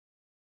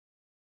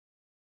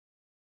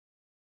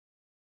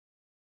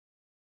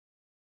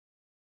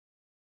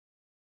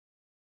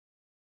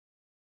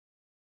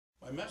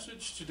My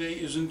message today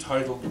is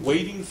entitled,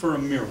 Waiting for a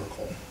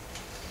Miracle.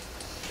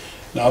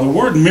 Now, the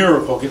word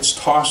miracle gets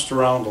tossed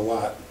around a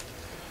lot.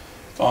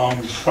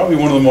 Probably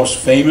one of the most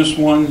famous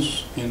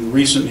ones in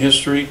recent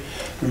history.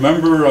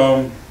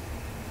 Remember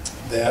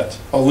that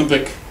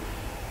Olympic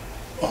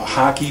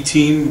hockey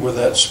team where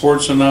that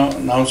sports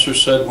announcer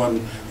said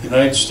when the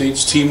United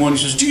States team won, he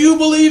says, "Do you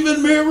believe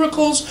in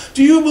miracles?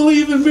 Do you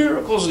believe in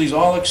miracles?" And he's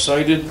all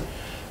excited.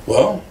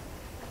 Well,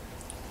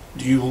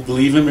 do you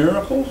believe in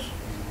miracles?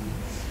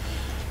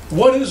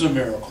 What is a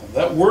miracle?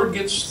 That word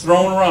gets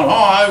thrown around.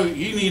 Oh,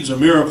 he needs a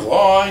miracle.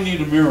 Oh, I need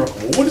a miracle.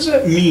 Well, what does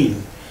that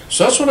mean?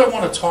 So that's what I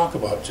want to talk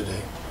about today.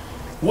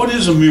 What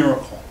is a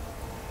miracle?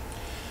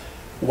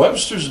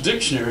 Webster's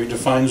dictionary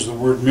defines the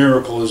word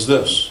miracle as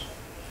this: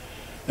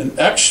 an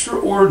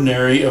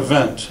extraordinary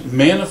event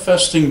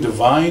manifesting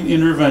divine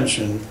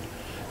intervention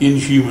in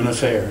human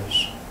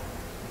affairs.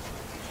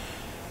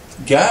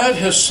 God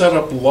has set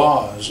up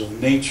laws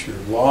of nature,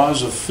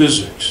 laws of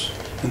physics,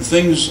 and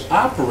things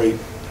operate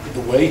the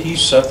way He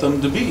set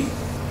them to be.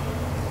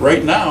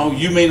 Right now,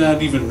 you may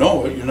not even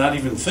know it, you're not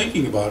even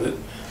thinking about it,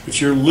 but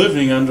you're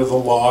living under the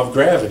law of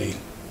gravity.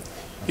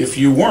 If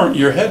you weren't,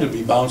 your head would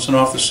be bouncing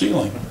off the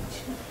ceiling.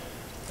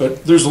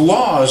 But there's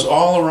laws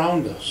all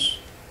around us.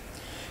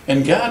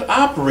 And God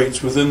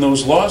operates within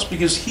those laws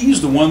because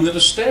He's the one that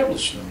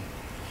established them.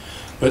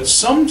 But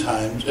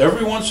sometimes,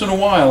 every once in a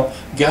while,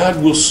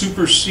 God will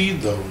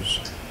supersede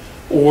those,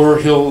 or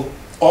He'll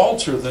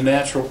alter the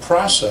natural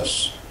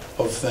process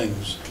of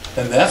things.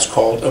 And that's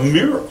called a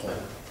miracle,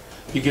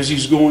 because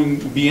He's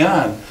going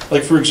beyond.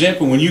 Like, for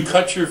example, when you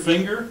cut your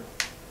finger,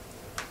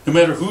 no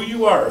matter who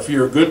you are, if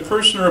you're a good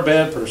person or a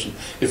bad person,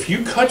 if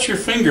you cut your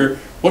finger,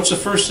 what's the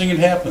first thing that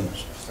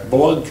happens?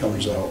 Blood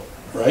comes out,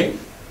 right?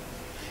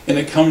 And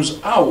it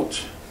comes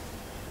out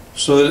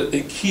so that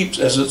it keeps,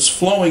 as it's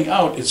flowing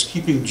out, it's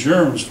keeping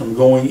germs from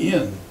going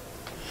in.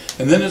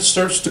 And then it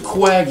starts to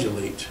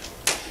coagulate.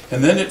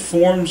 And then it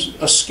forms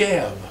a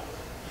scab.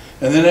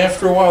 And then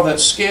after a while that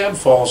scab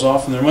falls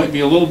off and there might be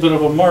a little bit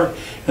of a mark.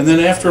 And then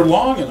after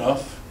long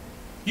enough,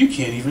 you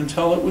can't even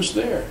tell it was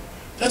there.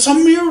 That's a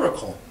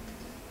miracle.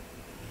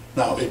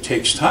 Now, it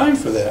takes time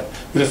for that.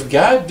 But if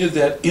God did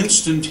that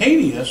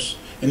instantaneous,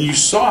 and you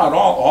saw it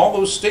all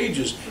those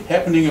stages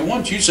happening at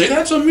once, you'd say,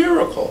 that's a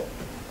miracle.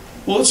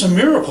 Well, it's a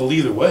miracle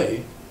either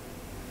way.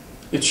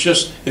 It's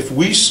just, if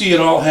we see it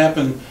all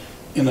happen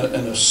in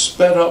a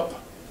sped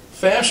up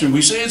fashion,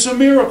 we say it's a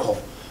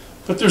miracle.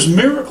 But there's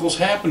miracles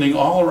happening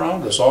all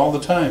around us all the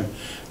time.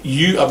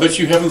 I bet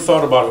you haven't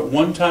thought about it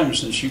one time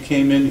since you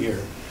came in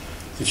here,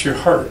 that your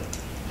heart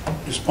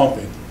is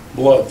pumping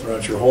blood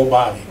throughout your whole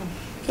body.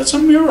 That's a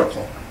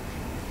miracle.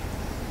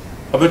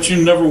 I bet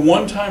you never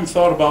one time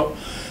thought about,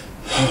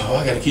 oh,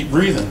 I got to keep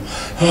breathing.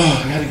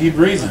 Oh, I got to keep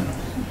breathing.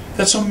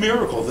 That's a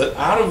miracle.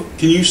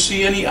 Can you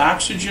see any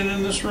oxygen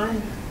in this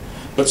room?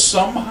 But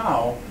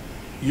somehow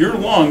your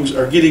lungs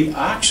are getting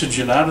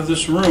oxygen out of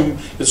this room.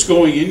 It's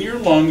going in your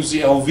lungs.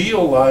 The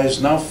alveoli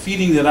is now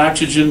feeding that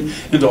oxygen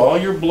into all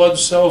your blood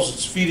cells.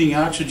 It's feeding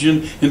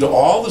oxygen into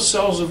all the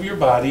cells of your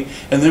body.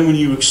 And then when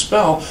you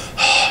expel,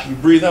 you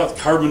breathe out,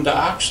 carbon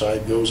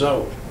dioxide goes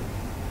out.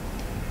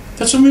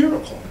 That's a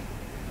miracle.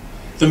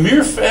 The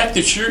mere fact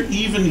that you're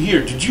even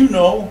here, did you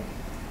know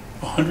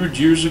 100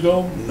 years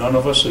ago none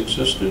of us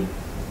existed?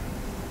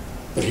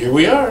 But here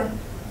we are.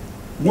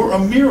 We're a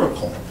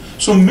miracle.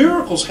 So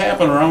miracles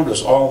happen around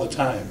us all the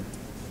time.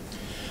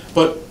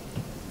 But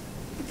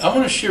I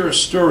want to share a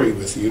story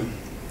with you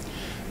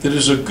that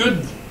is a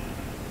good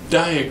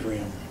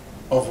diagram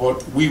of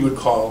what we would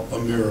call a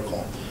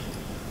miracle.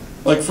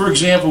 Like, for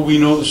example, we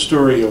know the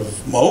story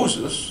of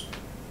Moses,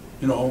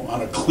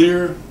 on a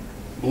clear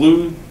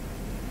blue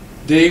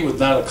day with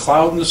not a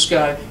cloud in the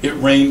sky, it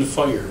rained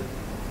fire.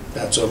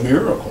 That's a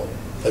miracle.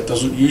 That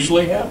doesn't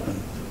usually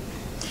happen.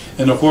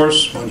 And of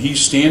course, when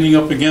he's standing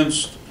up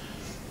against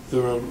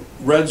the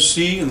Red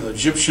Sea and the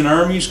Egyptian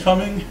armies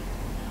coming,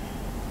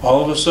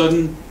 all of a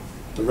sudden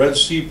the Red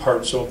Sea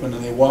parts open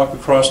and they walk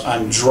across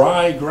on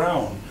dry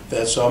ground.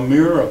 That's a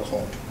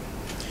miracle.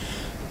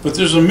 But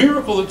there's a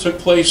miracle that took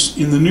place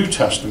in the New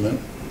Testament.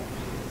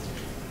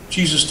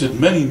 Jesus did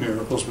many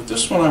miracles, but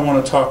this one I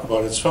want to talk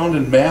about. It's found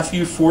in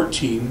Matthew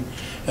 14,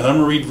 and I'm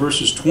going to read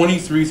verses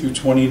 23 through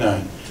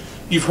 29.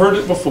 You've heard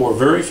it before,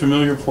 very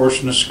familiar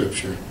portion of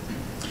Scripture.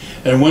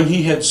 And when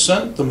He had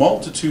sent the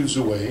multitudes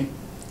away,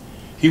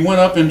 He went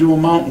up into a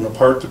mountain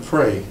apart to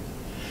pray.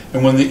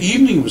 And when the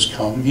evening was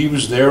come, He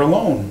was there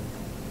alone.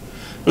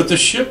 But the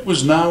ship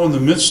was now in the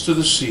midst of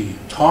the sea,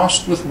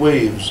 tossed with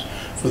waves,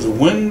 for the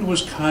wind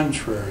was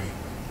contrary.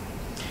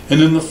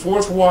 And in the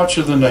fourth watch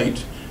of the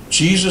night,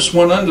 Jesus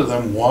went unto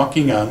them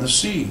walking on the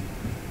sea.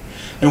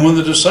 And when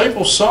the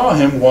disciples saw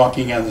Him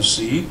walking on the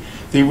sea,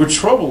 they were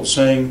troubled,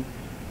 saying,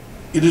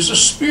 It is a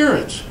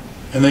spirit.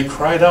 And they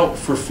cried out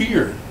for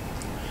fear.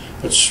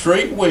 But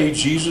straightway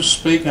Jesus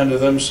spake unto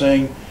them,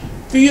 saying,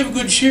 Be of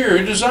good cheer,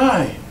 it is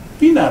I.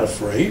 Be not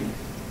afraid.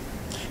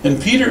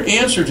 And Peter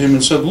answered Him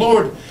and said,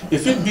 Lord,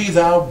 if it be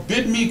Thou,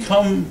 bid me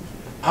come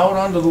out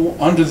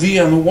unto Thee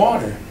on the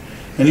water.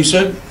 And He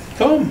said,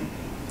 Come.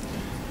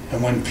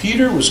 And when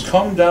Peter was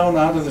come down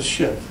out of the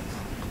ship,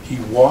 he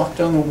walked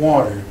on the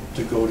water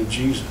to go to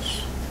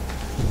Jesus.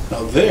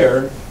 Now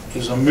there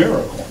is a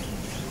miracle.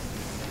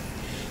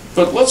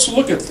 But let's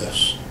look at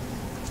this.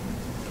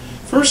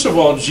 First of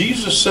all,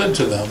 Jesus said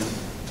to them,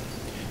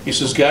 he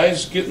says,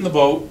 guys, get in the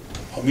boat.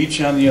 I'll meet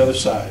you on the other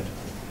side.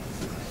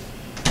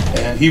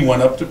 And he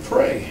went up to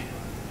pray.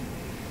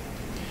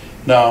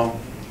 Now,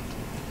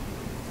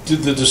 did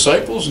the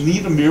disciples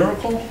need a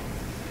miracle?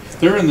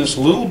 They're in this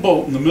little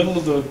boat in the middle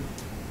of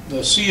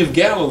the Sea of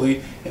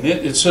Galilee, and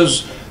it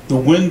says the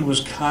wind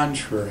was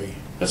contrary.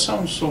 That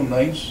sounds so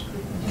nice.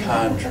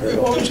 Contrary.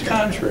 Oh, it's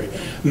contrary.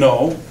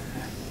 No.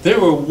 There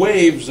were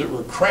waves that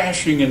were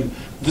crashing, and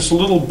this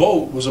little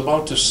boat was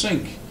about to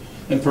sink.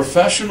 And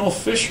professional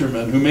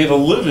fishermen who made a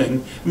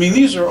living, I mean,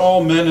 these are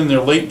all men in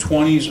their late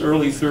 20s,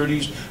 early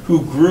 30s,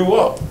 who grew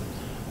up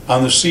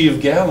on the Sea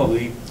of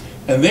Galilee,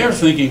 and they're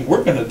thinking,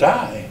 we're going to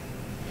die.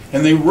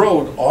 And they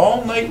rowed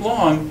all night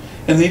long,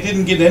 and they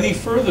didn't get any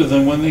further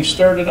than when they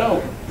started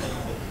out.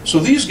 So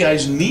these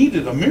guys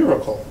needed a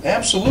miracle,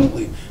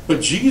 absolutely.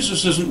 But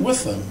Jesus isn't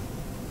with them.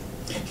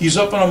 He's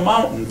up on a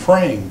mountain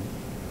praying.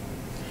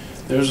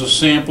 There's a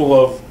sample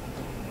of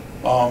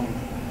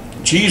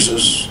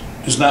Jesus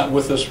is not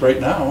with us right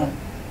now,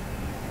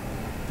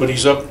 but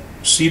he's up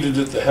seated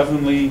at the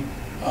heavenly,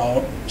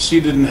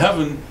 seated in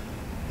heaven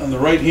on the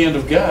right hand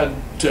of God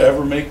to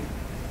ever make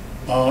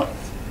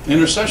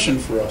intercession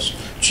for us.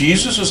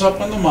 Jesus is up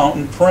on the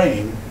mountain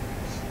praying,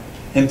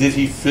 and did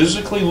he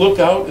physically look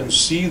out and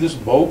see this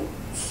boat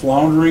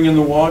floundering in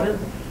the water?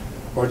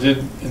 Or did,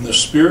 in the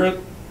spirit,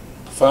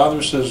 the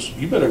Father says,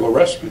 you better go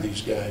rescue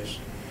these guys.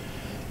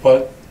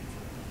 But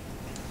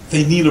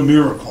they need a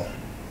miracle.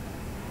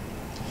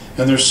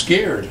 And they're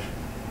scared.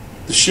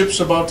 The ship's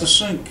about to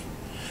sink.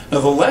 Now,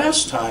 the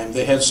last time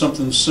they had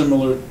something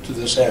similar to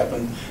this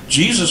happen,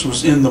 Jesus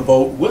was in the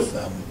boat with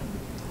them.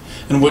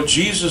 And what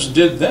Jesus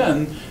did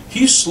then,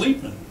 he's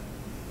sleeping.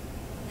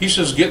 He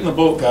says, get in the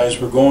boat,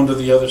 guys, we're going to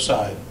the other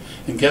side.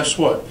 And guess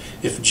what?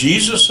 If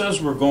Jesus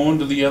says we're going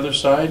to the other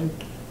side,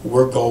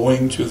 we're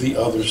going to the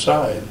other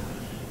side.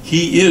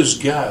 He is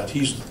God.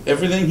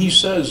 Everything he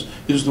says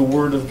is the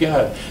Word of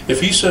God.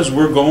 If he says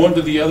we're going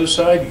to the other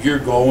side, you're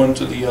going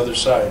to the other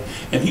side.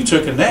 And he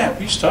took a nap.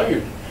 He's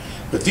tired.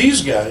 But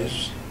these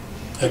guys,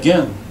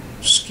 again,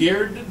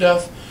 scared to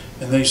death,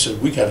 and they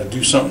said, we got to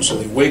do something. So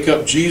they wake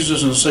up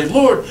Jesus and say,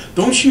 Lord,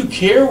 don't you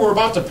care? We're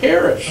about to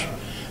perish.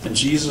 And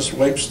Jesus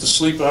wipes the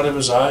sleep out of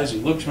his eyes. He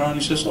looks around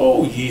and he says,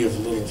 oh, ye of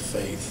little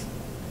faith.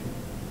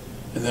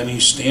 And then he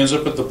stands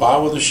up at the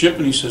bow of the ship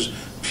and he says,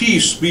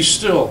 peace, be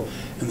still.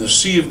 And the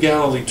Sea of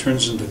Galilee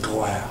turns into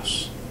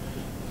glass.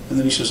 And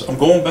then he says, I'm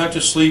going back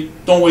to sleep.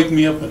 Don't wake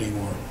me up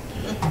anymore.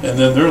 And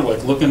then they're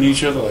like looking at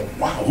each other like,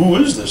 wow, who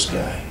is this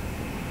guy?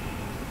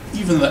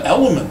 Even the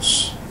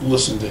elements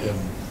listen to him.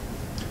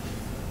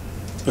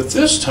 But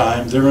this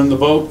time they're in the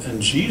boat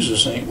and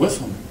Jesus ain't with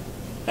them.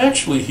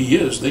 Actually, he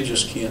is. They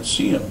just can't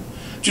see him.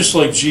 Just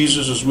like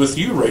Jesus is with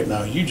you right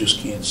now. You just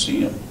can't see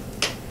him.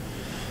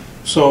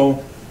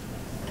 So,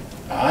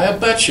 I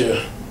bet you,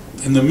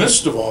 in the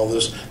midst of all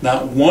this,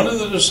 not one of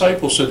the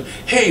disciples said,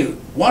 hey,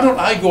 why don't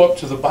I go up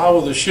to the bow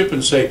of the ship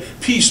and say,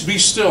 peace, be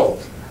still.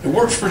 It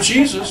worked for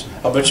Jesus.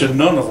 I bet you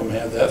none of them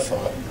had that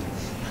thought.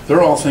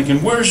 They're all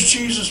thinking, where's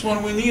Jesus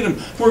when we need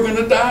him? We're going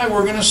to die.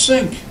 We're going to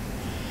sink.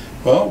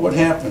 Well, what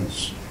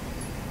happens?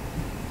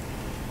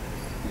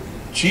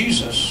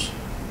 Jesus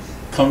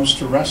comes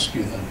to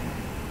rescue them.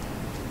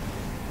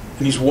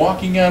 And he's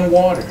walking on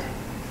water.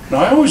 Now,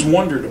 I always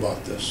wondered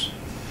about this.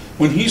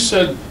 When he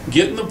said,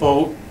 get in the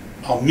boat,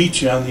 I'll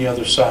meet you on the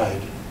other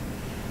side.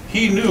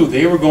 He knew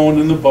they were going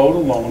in the boat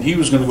alone. He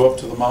was going to go up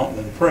to the mountain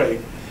and pray.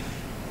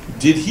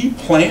 Did he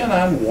plan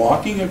on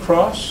walking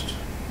across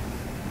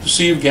the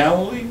Sea of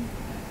Galilee?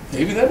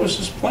 Maybe that was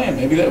his plan.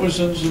 Maybe that was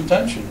his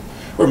intention.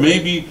 Or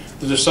maybe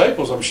the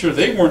disciples, I'm sure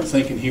they weren't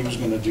thinking he was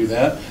going to do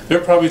that. They're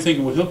probably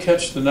thinking, well, he'll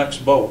catch the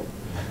next boat.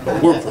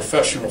 But we're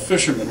professional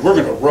fishermen. We're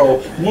going to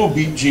row. We'll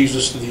beat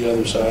Jesus to the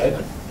other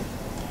side.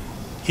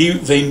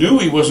 They knew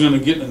he wasn't going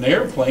to get in an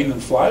airplane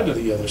and fly to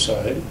the other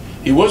side.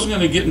 He wasn't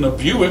going to get in a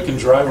Buick and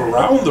drive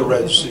around the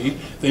Red Sea.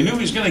 They knew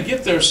he was going to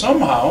get there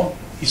somehow.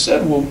 He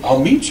said, well, I'll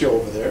meet you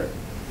over there.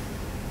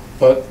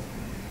 But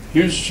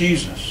here's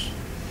Jesus.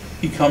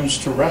 He comes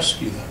to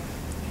rescue them.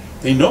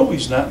 They know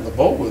he's not in the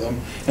boat with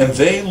them. And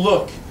they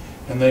look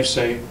and they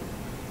say,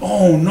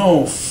 oh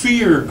no,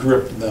 fear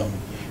gripped them.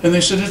 And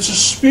they said, it's a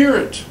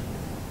spirit.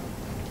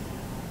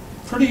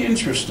 Pretty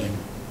interesting.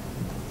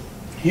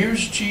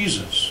 Here's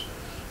Jesus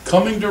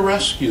coming to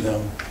rescue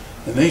them,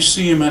 and they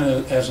see him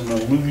as an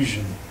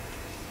illusion.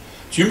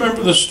 Do you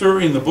remember the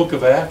story in the book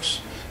of Acts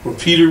where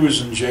Peter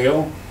was in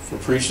jail for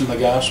preaching the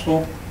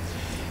gospel?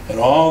 And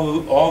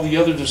all the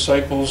other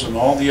disciples and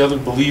all the other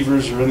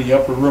believers are in the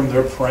upper room.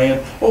 They're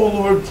praying, oh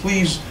Lord,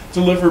 please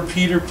deliver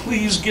Peter.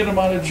 Please get him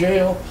out of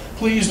jail.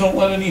 Please don't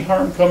let any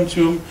harm come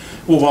to him.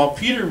 Well, while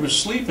Peter was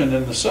sleeping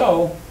in the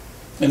cell,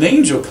 an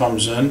angel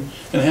comes in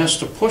and has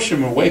to push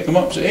him and wake him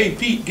up and say, hey,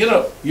 Pete, get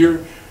up.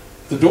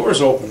 The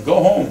door's open.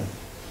 Go home.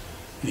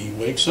 And he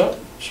wakes up.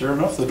 Sure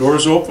enough, the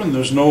door's open.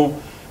 There's no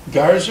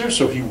guards there,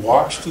 so he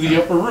walks to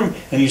the upper room,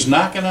 and he's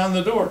knocking on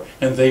the door,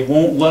 and they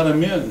won't let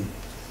him in.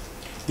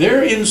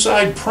 They're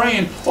inside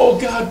praying, "Oh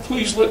God,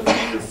 please let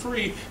Peter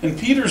free." And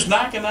Peter's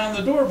knocking on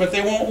the door, but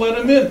they won't let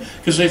him in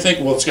because they think,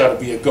 well, it's got to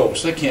be a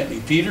ghost. That can't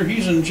be Peter.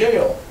 He's in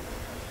jail.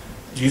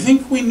 Do you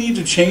think we need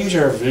to change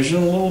our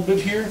vision a little bit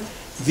here?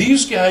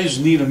 These guys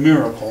need a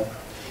miracle.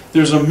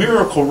 There's a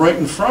miracle right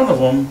in front of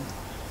them,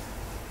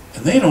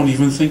 and they don't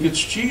even think it's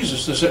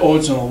Jesus. They say, oh,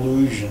 it's an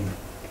illusion.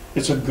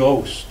 It's a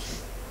ghost.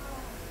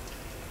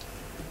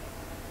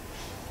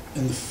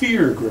 And the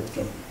fear gripped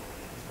them.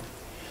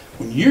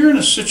 When you're in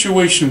a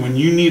situation when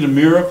you need a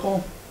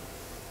miracle,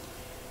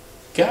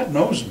 God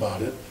knows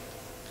about it.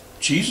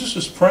 Jesus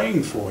is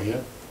praying for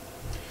you.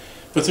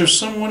 But there's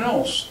someone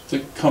else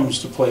that comes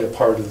to play a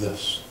part of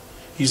this.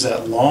 He's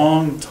that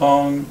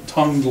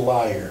long-tongued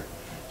liar.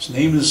 His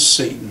name is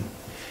Satan.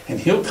 And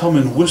he'll come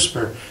and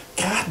whisper,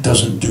 God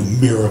doesn't do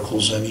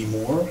miracles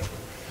anymore.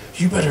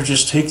 You better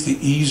just take the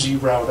easy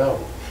route out.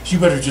 You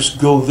better just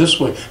go this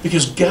way,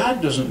 because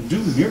God doesn't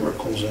do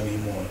miracles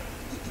anymore.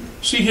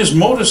 See, his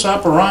modus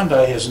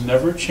operandi has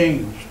never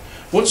changed.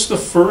 What's the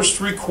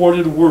first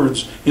recorded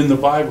words in the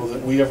Bible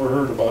that we ever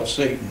heard about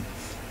Satan?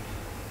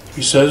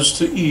 He says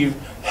to Eve,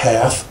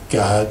 hath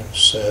God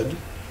said?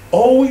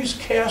 Always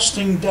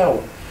casting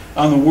doubt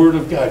on the Word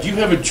of God. You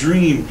have a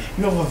dream,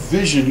 you have a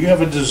vision, you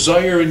have a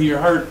desire in your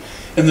heart,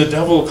 and the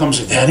devil comes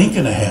and that ain't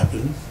going to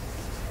happen.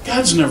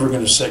 God's never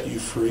going to set you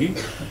free.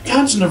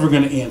 God's never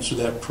going to answer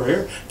that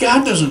prayer.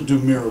 God doesn't do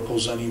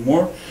miracles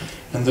anymore.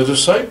 And the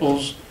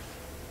disciples,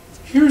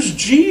 here's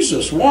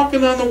Jesus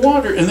walking on the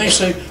water, and they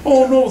say,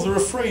 oh no, they're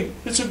afraid.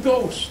 It's a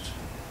ghost.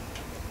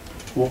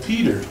 Well,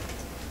 Peter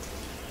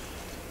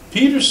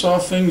saw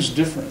things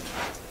different.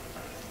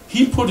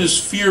 He put his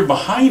fear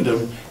behind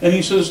him, and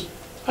he says,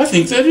 I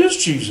think that is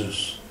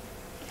Jesus.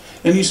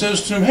 And he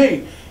says to him,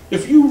 hey,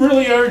 if you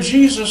really are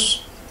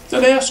Jesus,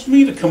 then ask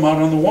me to come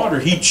out on the water.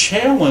 He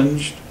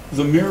challenged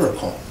the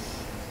miracle.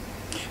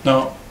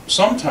 Now,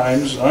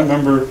 sometimes, I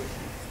remember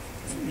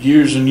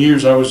years and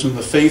years I was in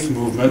the faith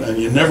movement, and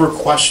you never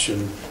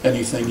question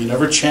anything, you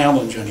never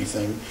challenge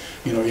anything.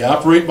 You know, you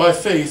operate by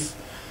faith.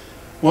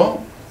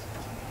 Well,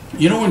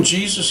 you know when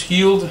Jesus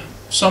healed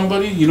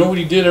somebody, you know what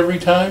he did every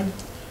time?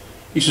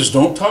 He says,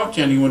 don't talk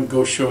to anyone,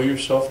 go show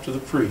yourself to the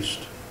priest.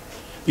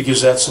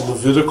 Because that's a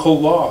Levitical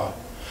law.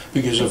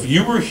 Because if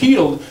you were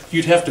healed,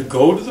 you'd have to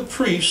go to the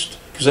priest,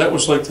 because that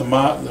was like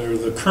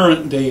the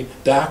current day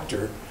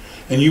doctor,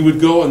 and you would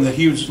go and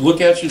he would look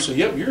at you and say,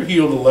 yep, you're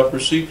healed of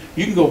leprosy,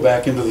 you can go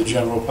back into the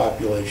general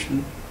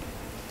population.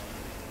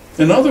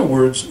 In other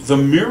words, the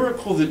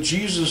miracle that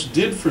Jesus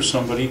did for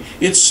somebody,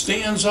 it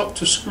stands up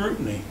to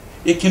scrutiny.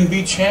 It can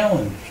be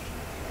challenged.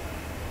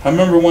 I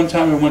remember one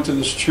time I went to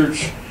this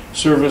church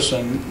service,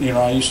 and you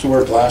know, I used to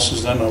wear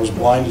glasses then, I was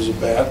blind as a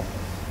bat.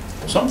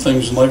 Some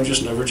things in life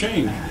just never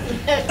change.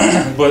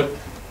 But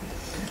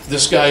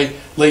this guy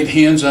laid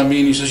hands on me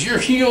and he says, you're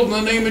healed in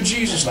the name of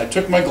Jesus. And I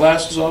took my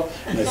glasses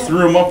off and I threw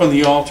them up on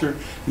the altar.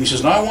 And he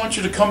says, now I want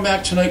you to come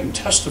back tonight and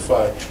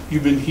testify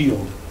you've been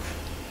healed.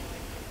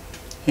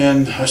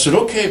 And I said,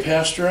 okay,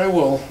 Pastor, I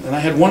will. And I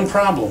had one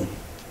problem.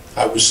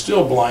 I was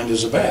still blind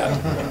as a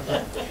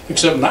bat.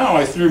 Except now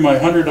I threw my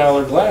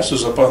 $100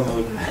 glasses up on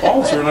the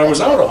altar and I was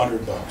out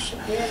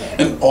 $100.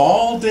 And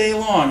all day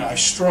long I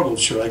struggled.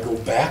 Should I go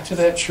back to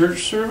that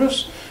church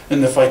service?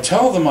 And if I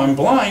tell them I'm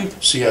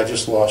blind, see, I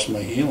just lost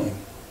my healing.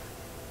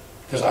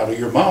 Because out of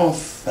your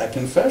mouth, that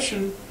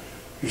confession,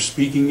 you're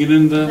speaking it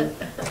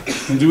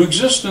into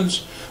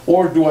existence.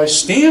 Or do I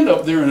stand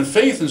up there in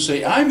faith and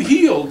say, I'm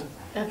healed,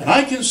 and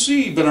I can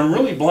see, but I'm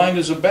really blind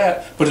as a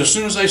bat. But as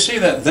soon as I say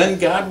that, then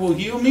God will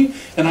heal me.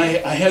 And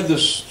I had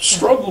this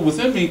struggle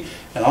within me,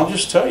 and I'll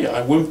just tell you,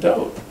 I wimped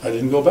out. I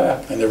didn't go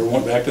back. I never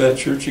went back to that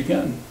church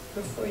again.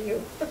 Good for you.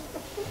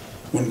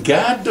 When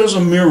God does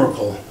a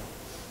miracle,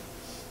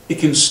 it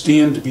can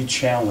stand to be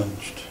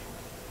challenged.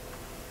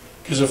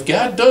 Because if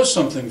God does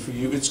something for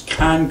you, it's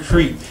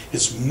concrete.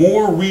 It's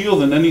more real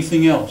than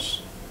anything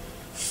else.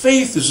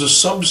 Faith is a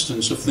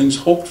substance of things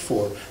hoped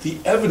for, the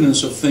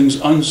evidence of things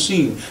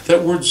unseen.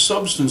 That word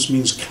substance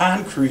means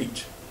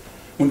concrete.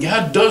 When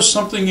God does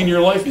something in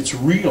your life, it's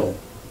real.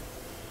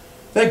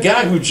 That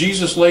guy who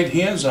Jesus laid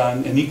hands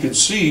on and he could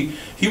see,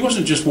 he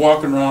wasn't just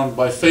walking around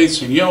by faith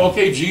saying, yeah,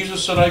 okay,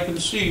 Jesus said I can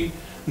see.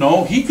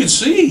 No, he could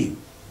see.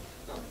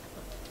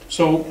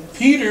 So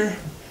Peter,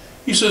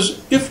 he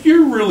says, if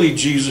you're really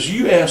Jesus,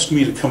 you asked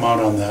me to come out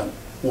on that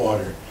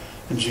water.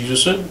 And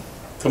Jesus said,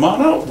 come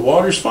on out, the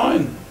water's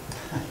fine.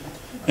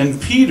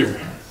 And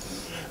Peter,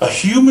 a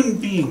human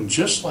being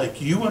just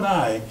like you and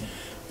I,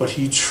 but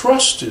he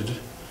trusted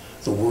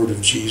the word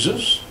of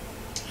Jesus.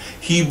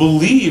 He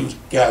believed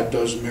God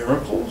does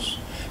miracles.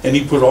 And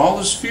he put all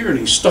his fear and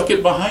he stuck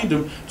it behind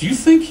him. Do you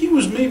think he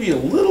was maybe a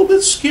little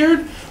bit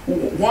scared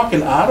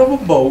walking out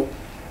of a boat?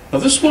 Now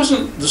this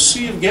wasn't, the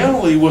Sea of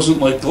Galilee wasn't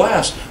like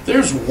glass.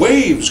 There's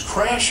waves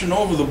crashing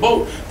over the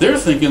boat. They're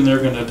thinking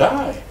they're going to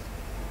die.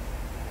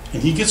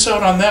 And he gets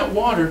out on that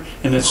water,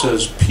 and it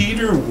says,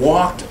 Peter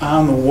walked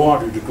on the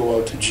water to go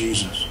out to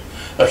Jesus.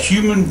 A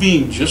human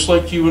being just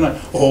like you and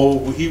I.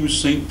 Oh, he was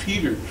St.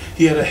 Peter.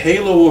 He had a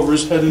halo over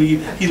his head, and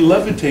he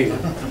levitated.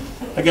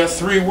 I got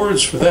 3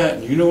 words for that,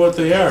 and you know what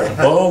they are.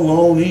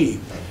 Baloney.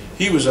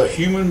 He was a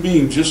human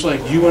being just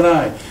like you and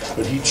I.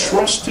 But he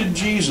trusted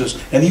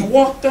Jesus, and he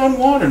walked on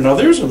water. Now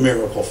there's a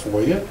miracle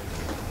for you.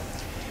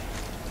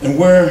 And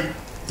where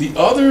the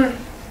other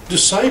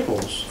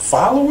disciples,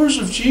 followers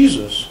of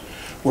Jesus,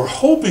 were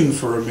hoping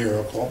for a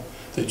miracle,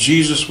 that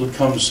Jesus would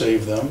come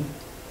save them,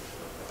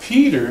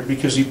 Peter,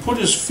 because he put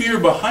his fear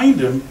behind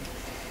him,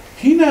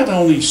 he not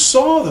only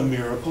saw the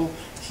miracle,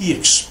 he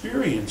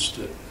experienced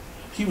it.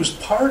 He was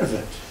part of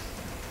it.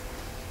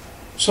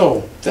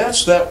 So,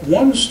 that's that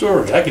one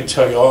story. I could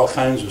tell you all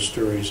kinds of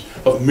stories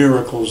of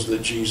miracles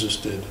that Jesus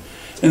did.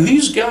 And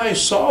these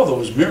guys saw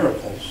those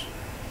miracles.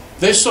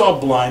 They saw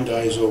blind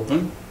eyes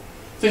open.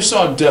 They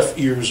saw deaf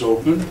ears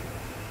open.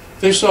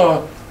 They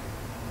saw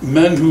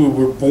men who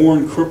were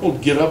born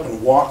crippled get up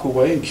and walk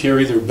away and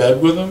carry their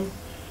bed with them.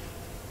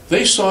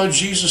 They saw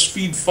Jesus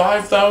feed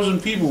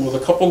 5,000 people with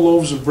a couple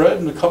loaves of bread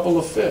and a couple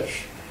of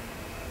fish.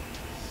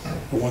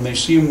 But when they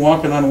see him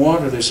walking on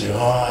water, they say, oh,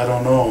 I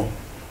don't know.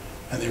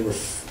 And they were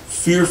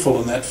fearful,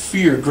 and that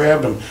fear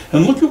grabbed them.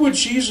 And look at what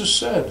Jesus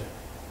said.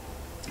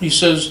 He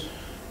says,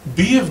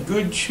 be of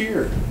good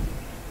cheer.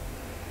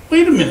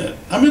 Wait a minute.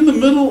 I'm in the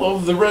middle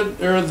of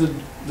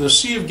the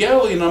Sea of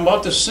Galilee, and I'm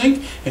about to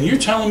sink, and you're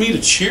telling me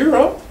to cheer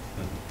up?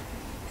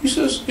 He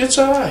says, it's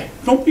I.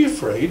 Don't be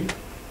afraid.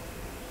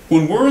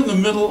 When we're in the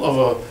middle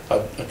of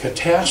a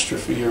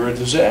catastrophe or a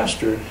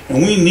disaster,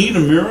 and we need a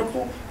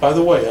miracle, by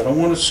the way, I don't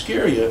want to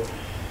scare you,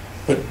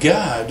 but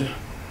God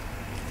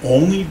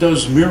only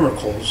does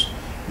miracles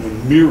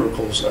when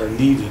miracles are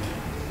needed.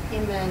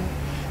 Amen.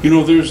 You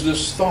know, there's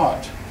this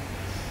thought,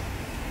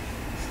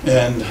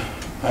 and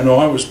I know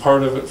I was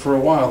part of it for a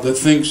while, that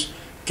thinks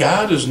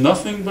God is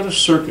nothing but a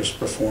circus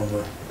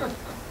performer.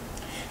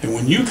 And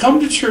when you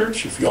come to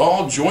church, if you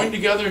all join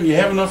together and you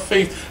have enough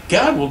faith,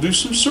 God will do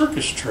some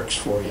circus tricks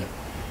for you.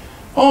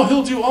 Oh,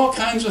 he'll do all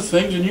kinds of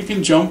things, and you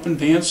can jump and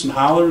dance and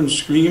holler and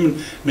scream,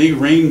 and may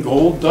rain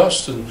gold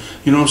dust, and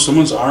you know,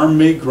 someone's arm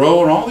may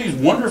grow, and all these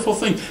wonderful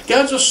things.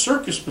 God's a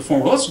circus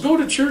performer. Let's go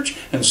to church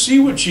and see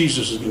what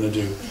Jesus is going to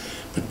do.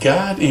 But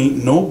God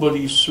ain't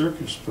nobody's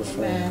circus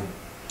performer. Amen.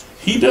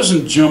 He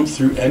doesn't jump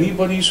through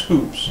anybody's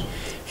hoops.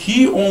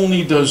 He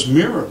only does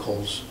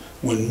miracles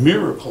when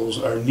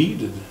miracles are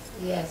needed.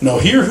 Yes. Now,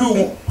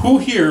 who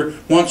here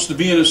wants to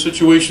be in a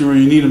situation where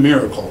you need a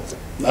miracle?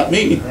 Not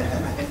me.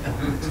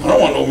 I don't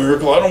want no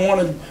miracle. I don't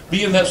want to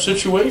be in that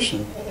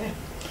situation.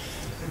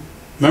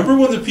 Remember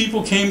when the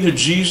people came to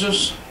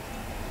Jesus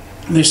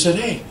and they said,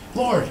 hey,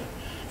 Lord,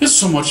 it's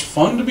so much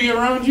fun to be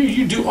around you.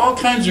 You do all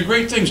kinds of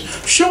great things.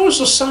 Show us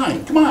a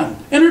sign. Come on,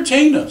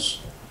 entertain us.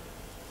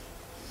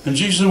 And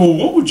Jesus said, well,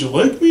 what would you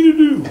like me to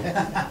do?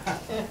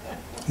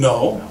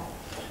 No.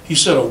 He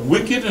said, a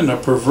wicked and a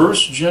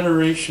perverse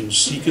generation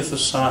seeketh a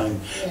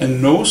sign,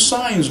 and no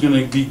sign is going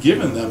to be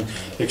given them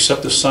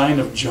except the sign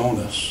of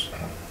Jonas.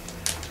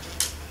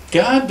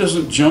 God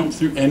doesn't jump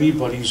through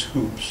anybody's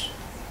hoops.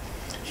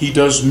 He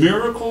does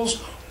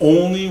miracles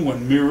only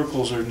when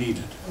miracles are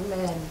needed.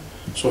 Amen.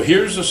 So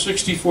here's the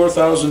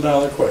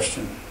 $64,000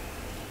 question.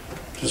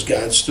 Does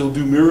God still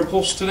do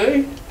miracles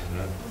today?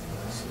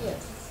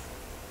 Yes.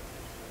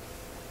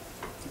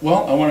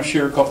 Well, I want to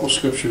share a couple of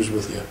scriptures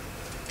with you.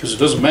 Because it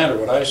doesn't matter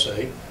what I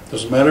say. It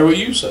doesn't matter what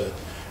you say.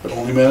 It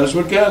only matters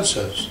what God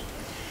says.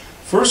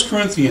 1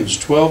 Corinthians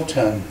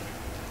 12:10.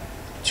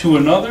 To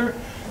another,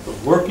 the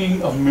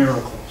working of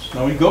miracles.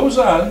 Now he goes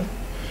on,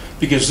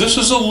 because this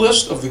is a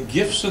list of the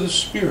gifts of the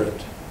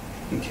Spirit.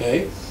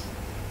 Okay?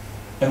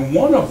 And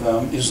one of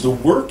them is the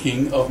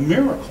working of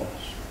miracles.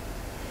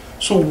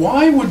 So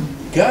why would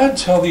God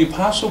tell the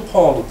Apostle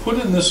Paul to put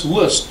in this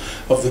list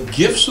of the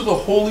gifts of the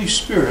Holy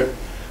Spirit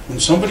when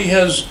somebody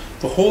has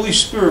the Holy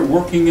Spirit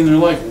working in their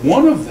life?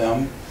 One of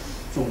them,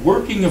 the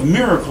working of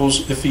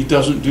miracles, if he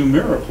doesn't do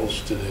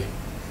miracles today.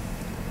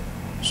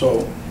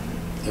 So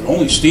it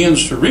only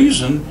stands to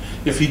reason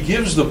if he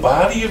gives the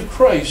body of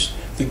Christ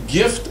the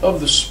gift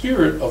of the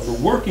Spirit of the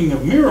working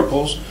of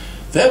miracles,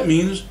 that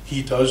means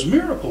he does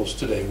miracles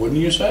today, wouldn't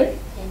you say?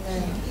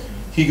 Amen.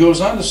 He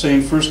goes on to say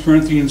in 1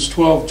 Corinthians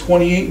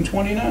 12:28 and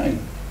 29,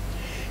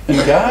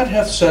 and God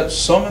hath set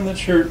some in the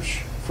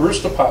church,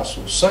 first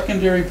apostles,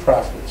 secondary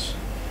prophets,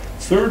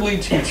 thirdly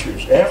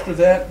teachers, after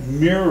that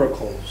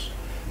miracles,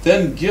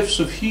 then gifts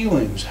of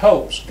healings,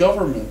 helps,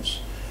 governments,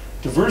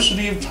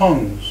 diversity of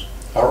tongues.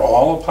 Are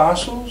all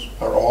apostles?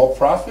 Are all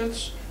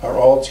prophets? Are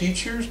all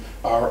teachers?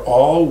 Are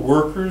all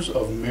workers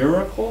of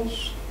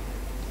miracles?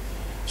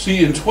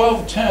 See, in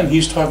 12:10,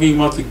 he's talking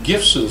about the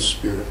gifts of the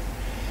Spirit.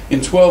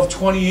 In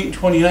 12:28 and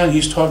 29,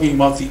 he's talking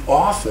about the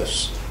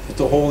office that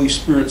the Holy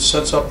Spirit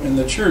sets up in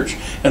the church.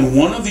 And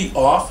one of the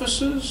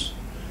offices,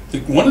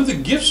 one of the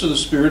gifts of the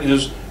Spirit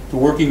is the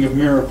working of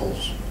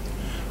miracles.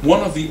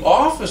 One of the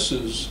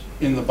offices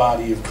in the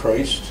body of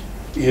Christ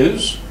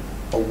is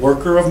a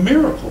worker of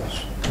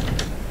miracles.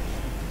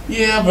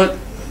 Yeah, but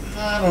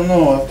I don't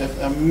know.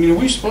 I mean, are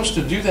we supposed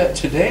to do that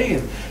today?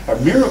 And are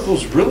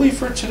miracles really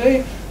for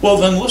today? Well,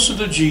 then listen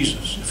to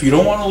Jesus. If you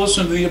don't want to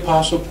listen to the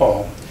Apostle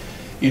Paul,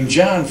 in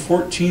John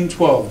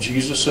 14:12,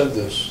 Jesus said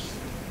this,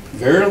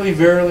 "Verily,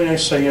 verily, I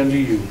say unto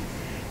you,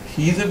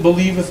 he that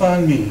believeth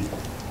on me,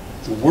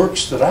 the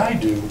works that I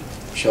do,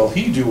 shall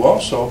he do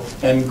also,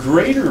 and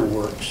greater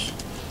works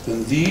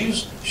than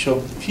these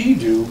shall he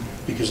do,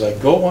 because I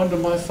go unto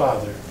my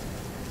Father."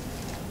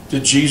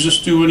 Did Jesus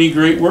do any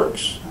great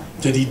works?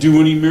 Did he do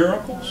any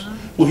miracles?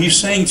 Well, he's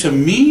saying to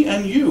me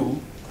and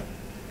you,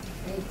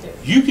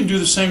 you can do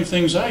the same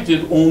things I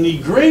did, only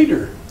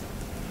greater.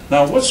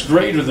 Now, what's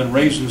greater than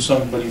raising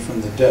somebody from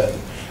the dead?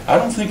 I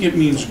don't think it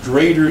means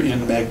greater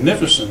in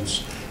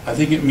magnificence. I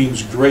think it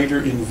means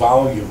greater in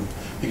volume,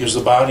 because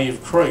the body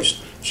of Christ,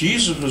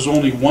 Jesus was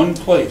only one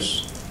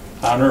place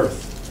on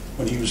earth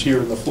when he was here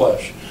in the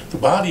flesh. The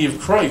body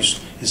of Christ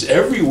is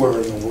everywhere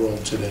in the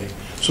world today.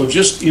 So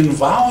just in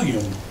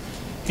volume,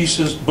 he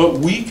says, but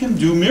we can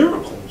do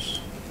miracles.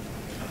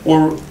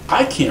 Or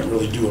I can't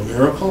really do a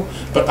miracle,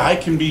 but I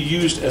can be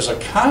used as a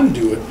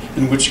conduit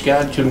in which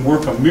God can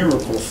work a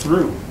miracle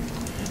through.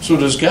 So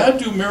does God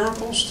do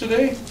miracles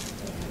today?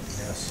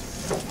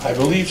 Yes. I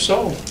believe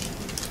so.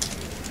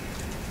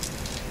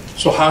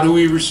 So how do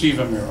we receive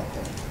a miracle?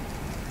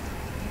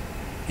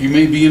 You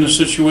may be in a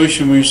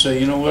situation where you say,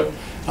 you know what,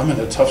 I'm in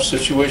a tough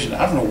situation.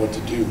 I don't know what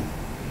to do.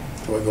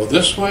 Do I go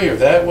this way or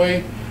that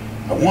way?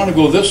 I want to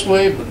go this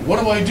way, but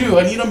what do?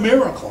 I need a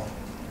miracle.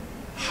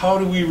 How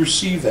do we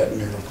receive that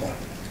miracle?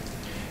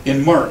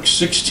 In Mark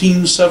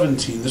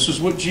 16:17, this is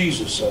what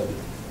Jesus said.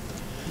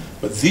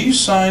 "But these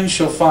signs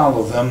shall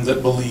follow them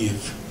that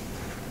believe."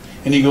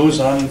 And he goes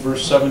on in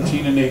verse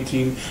 17 and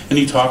 18, and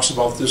he talks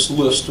about this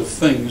list of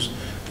things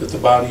that the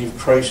body of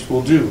Christ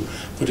will do.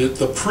 But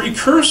the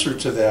precursor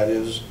to that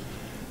is,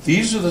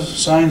 these are the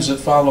signs that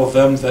follow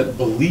them that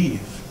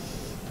believe.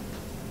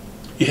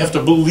 You have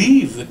to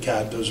believe that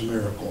God does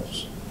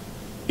miracles.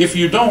 If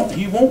you don't,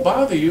 he won't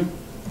bother you.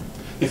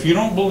 If you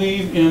don't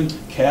believe in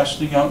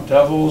casting out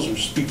devils or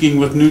speaking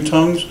with new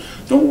tongues,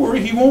 don't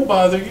worry, he won't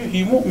bother you.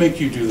 He won't make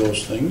you do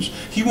those things.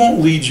 He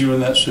won't lead you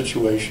in that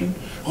situation.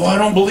 Oh, I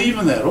don't believe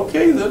in that.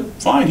 Okay, then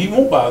fine, he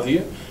won't bother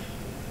you.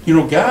 You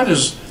know, God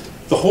is,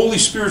 the Holy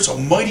Spirit's a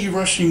mighty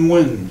rushing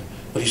wind,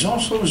 but he's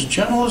also as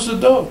gentle as a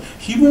dove.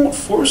 He won't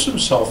force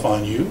himself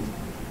on you.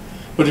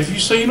 But if you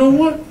say, you know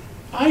what,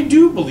 I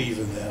do believe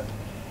in that.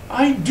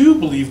 I do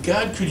believe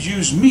God could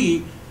use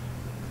me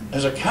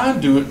as a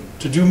conduit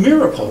to do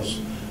miracles.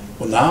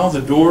 Well, now the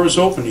door is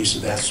open. He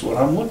said, that's what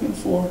I'm looking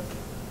for.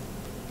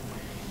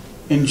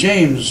 In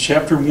James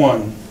chapter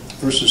 1,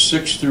 verses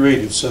 6 through 8,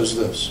 it says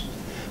this,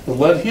 "But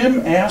let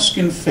him ask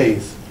in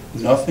faith,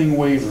 nothing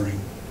wavering.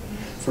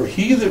 For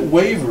he that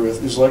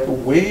wavereth is like a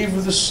wave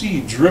of the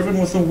sea, driven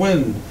with the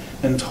wind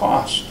and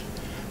tossed.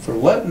 For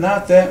let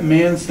not that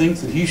man think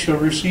that he shall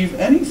receive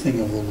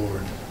anything of the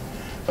Lord.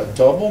 A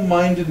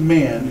double-minded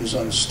man is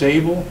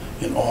unstable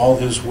in all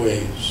his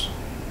ways."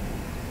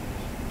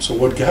 So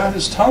what God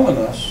is telling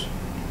us,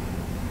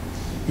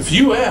 if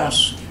you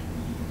ask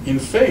in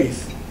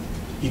faith,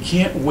 you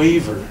can't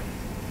waver.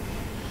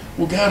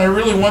 Well, God, I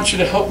really want you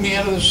to help me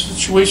out of this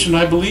situation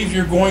I believe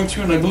you're going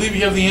through, and I believe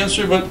you have the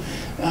answer, but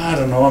I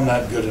don't know, I'm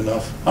not good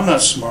enough. I'm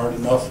not smart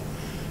enough.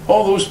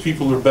 All those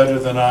people are better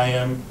than I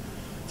am.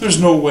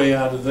 There's no way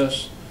out of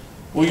this.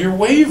 Well, you're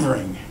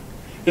wavering.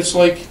 It's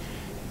like,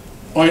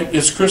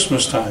 it's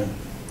Christmas time,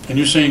 and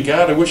you're saying,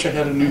 God, I wish I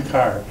had a new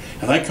car.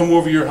 And I come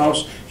over to your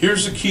house,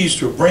 here's the keys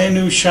to a brand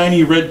new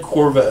shiny red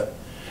Corvette.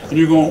 And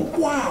you're going,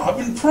 wow, I've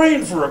been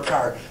praying for a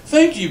car.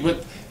 Thank you.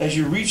 But as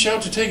you reach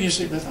out to take it, you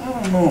say, but I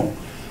don't know.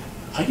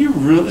 Are you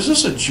really, is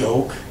this a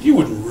joke? You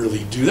wouldn't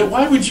really do that.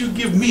 Why would you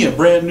give me a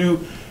brand new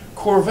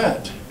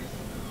Corvette?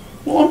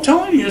 Well, I'm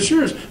telling you, it's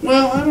yours.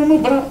 Well, I don't know,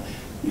 but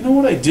you know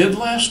what I did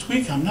last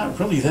week? I'm not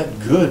really that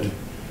good.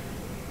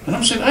 And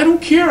I'm saying, I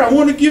don't care. I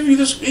want to give you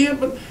this. Yeah,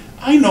 but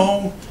I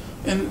know.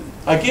 And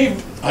I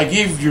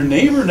gave your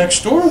neighbor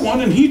next door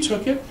one, and he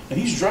took it, and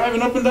he's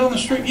driving up and down the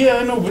street. Yeah,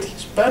 I know, but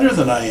he's better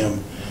than I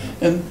am.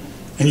 And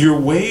you're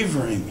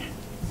wavering.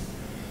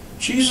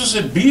 Jesus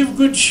said, be of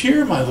good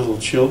cheer, my little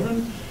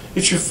children.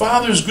 It's your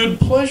Father's good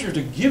pleasure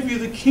to give you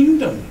the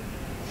kingdom.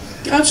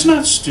 God's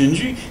not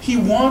stingy. He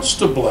wants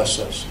to bless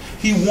us.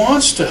 He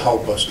wants to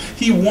help us.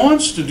 He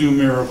wants to do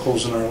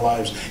miracles in our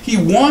lives. He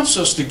wants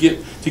us to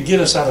get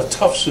us out of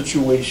tough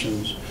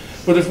situations.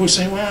 But if we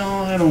say,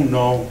 well, I don't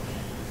know,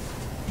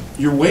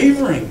 you're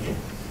wavering.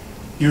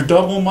 You're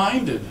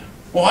double-minded.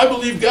 Well, I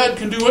believe God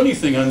can do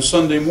anything on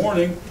Sunday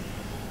morning,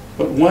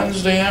 but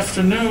Wednesday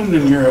afternoon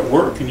and you're at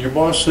work and your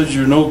boss says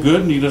you're no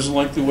good and he doesn't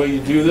like the way you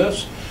do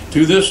this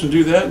and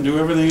do that and do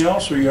everything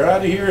else, or you're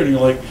out of here and you're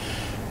like,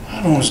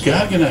 I don't know, is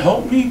God going to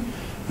help me?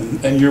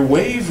 And you're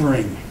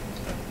wavering.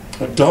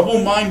 A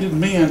double-minded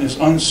man is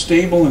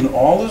unstable in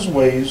all his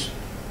ways,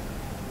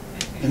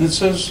 and it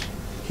says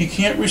he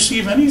can't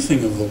receive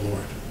anything of the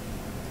Lord.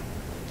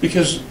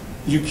 Because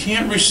you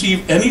can't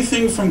receive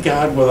anything from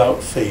God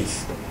without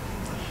faith.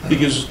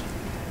 Because,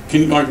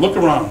 look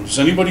around. Does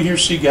anybody here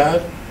see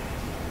God?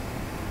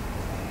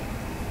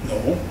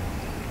 No,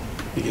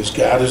 because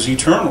God is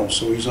eternal,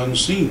 so he's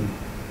unseen.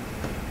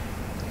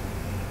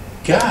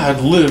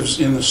 God lives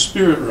in the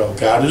spirit realm.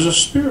 God is a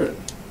spirit.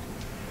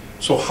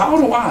 So how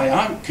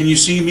do can you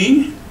see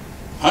me?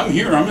 I'm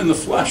here, I'm in the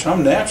flesh,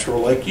 I'm natural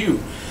like you.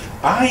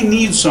 I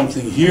need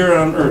something here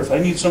on earth. I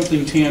need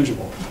something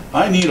tangible.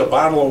 I need a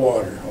bottle of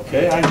water,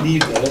 okay? I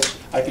need that.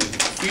 I can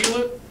feel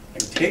it, I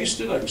can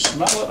taste it, I can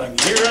smell it, I can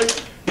hear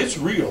it. It's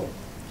real.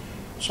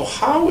 So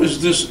how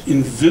is this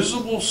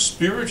invisible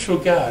spiritual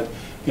God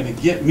going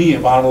to get me a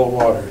bottle of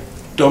water?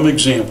 Dumb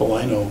example,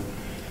 I know.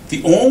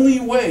 The only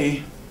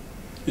way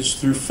is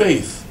through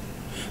faith.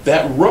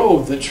 That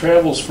road that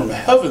travels from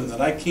heaven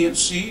that I can't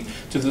see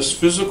to this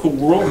physical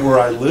world where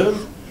I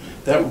live,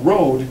 that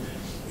road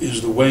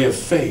is the way of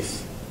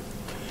faith.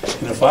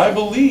 And if I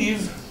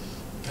believe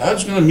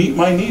God's going to meet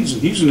my needs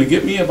and he's going to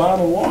get me a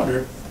bottle of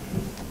water,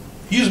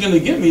 he's going to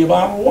get me a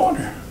bottle of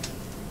water.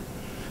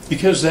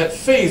 Because that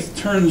faith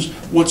turns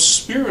what's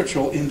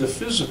spiritual into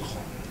physical.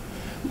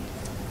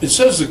 It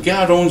says that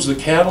God owns the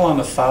cattle on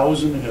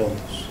 1,000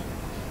 hills.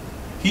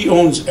 He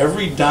owns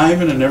every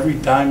diamond and every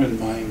diamond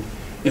mine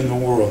in the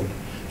world.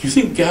 Do you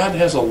think God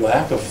has a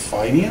lack of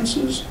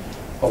finances?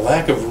 A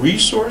lack of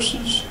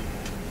resources?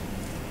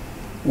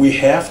 We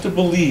have to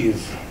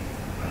believe,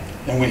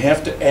 and we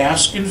have to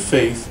ask in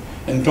faith,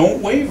 and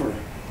don't waver.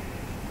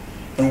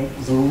 And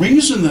the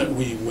reason that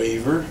we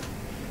waver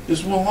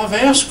is, well, I've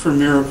asked for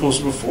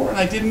miracles before and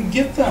I didn't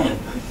get them.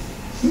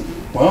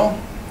 Well,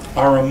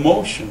 our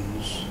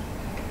emotions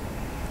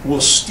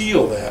will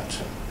steal that.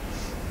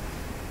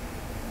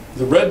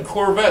 The red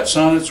Corvette's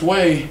on its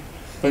way,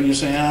 but you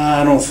say,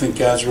 I don't think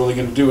God's really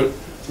going to do it.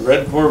 The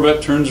red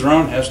Corvette turns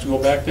around, has to go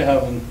back to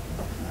heaven.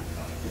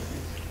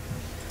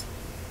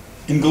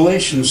 In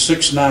Galatians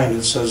 6:9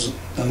 it says,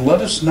 and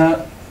let us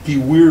not be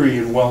weary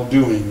in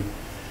well-doing,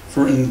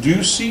 for in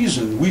due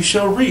season we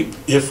shall reap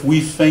if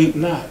we faint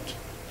not.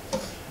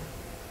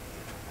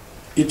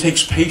 It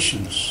takes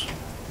patience.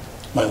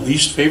 My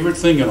least favorite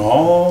thing in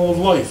all of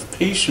life,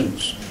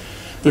 patience.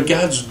 But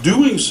God's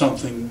doing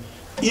something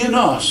in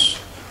us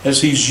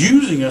as he's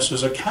using us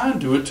as a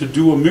conduit to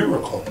do a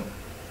miracle.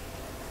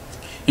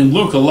 In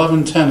Luke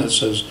 11:10 it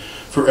says,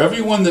 for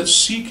everyone that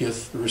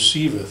seeketh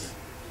receiveth,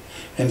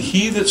 and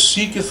he that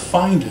seeketh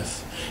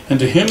findeth, and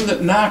to him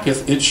that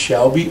knocketh it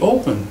shall be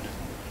opened.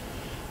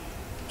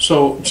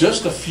 So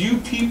just a few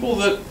people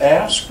that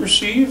ask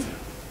receive?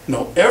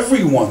 No,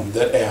 everyone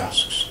that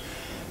asks.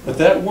 But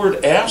that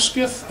word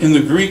asketh in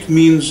the Greek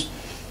means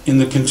in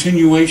the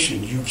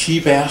continuation. You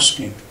keep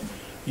asking.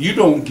 You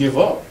don't give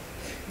up.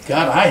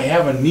 God, I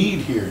have a need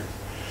here.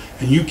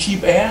 And you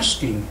keep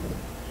asking.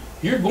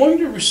 You're going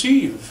to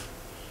receive.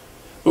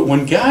 But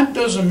when God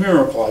does a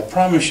miracle, I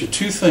promise you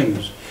two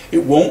things.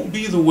 It won't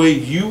be the way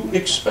you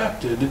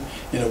expected,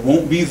 and it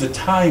won't be the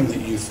time that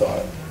you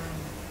thought.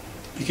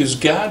 Because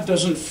God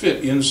doesn't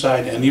fit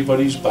inside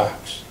anybody's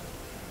box.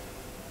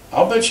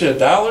 I'll bet you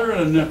 $1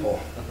 and a nickel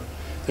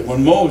that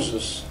when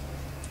Moses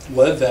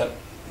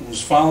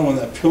was following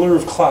that pillar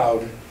of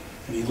cloud,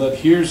 and he led,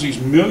 here's these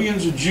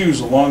millions of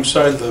Jews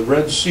alongside the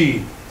Red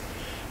Sea,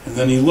 and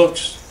then he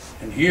looks,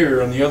 and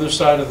here on the other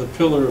side of the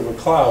pillar of a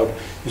cloud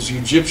is the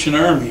Egyptian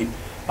army.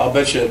 I'll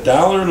bet you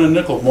 $1 and a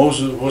nickel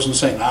Moses wasn't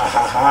saying, ah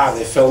ha ha,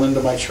 they fell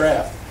into my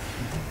trap.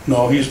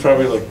 No, he's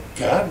probably like,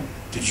 God,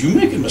 did you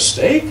make a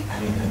mistake?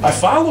 I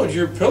followed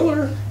your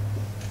pillar,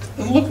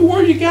 and look at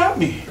where you got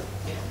me.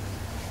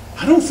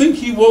 I don't think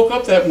he woke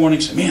up that morning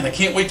and said, man, I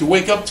can't wait to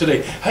wake up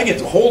today. I get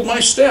to hold my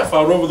staff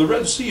out over the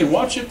Red Sea and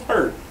watch it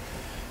part.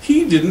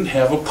 He didn't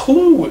have a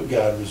clue what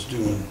God was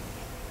doing.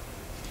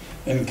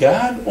 And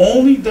God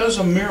only does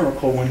a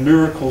miracle when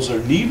miracles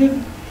are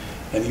needed,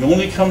 and he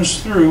only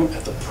comes through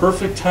at the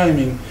perfect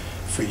timing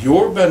for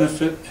your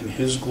benefit and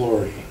his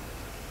glory.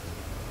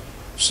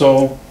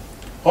 So,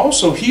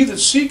 also, he that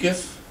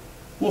seeketh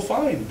will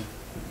find.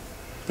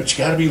 But you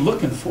got to be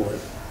looking for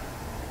it.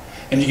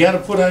 And you got to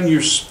put on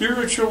your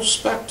spiritual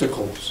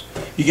spectacles.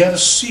 You got to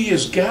see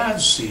as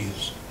God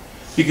sees.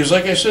 Because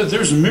like I said,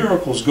 there's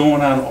miracles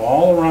going on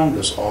all around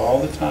us all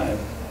the time.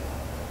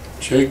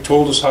 Jake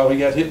told us how he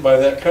got hit by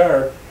that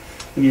car.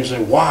 And you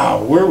say,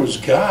 wow, where was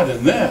God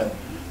in that?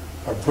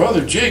 Our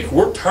brother Jake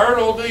worked hard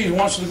all day. He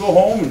wants to go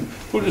home and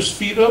put his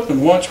feet up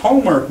and watch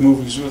Hallmark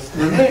movies with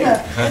Renee.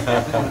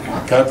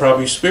 God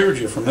probably spared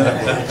you from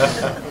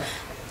that.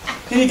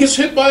 And he gets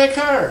hit by a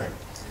car.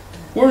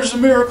 Where's the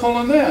miracle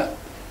in that?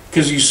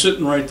 Because he's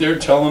sitting right there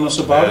telling us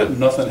about it and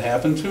nothing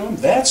happened to him.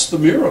 That's the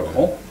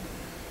miracle.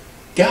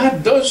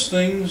 God does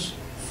things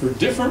for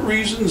different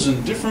reasons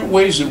and different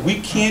ways that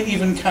we can't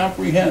even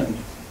comprehend.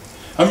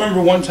 I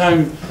remember one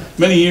time,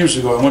 many years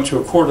ago, I went to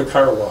a quarter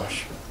car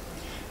wash.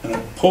 And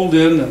I pulled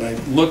in and I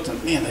looked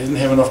and, man, I didn't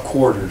have enough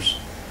quarters.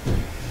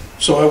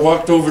 So I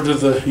walked over to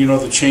the,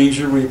 the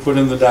changer where you put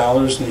in the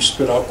dollars and they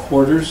spit out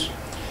quarters.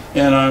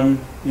 And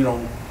I'm,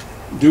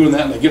 doing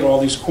that and I get all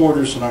these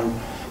quarters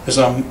and as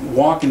I'm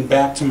walking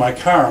back to my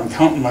car, I'm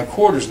counting my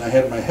quarters and I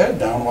had my head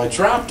down. Well, I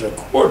dropped a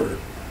quarter.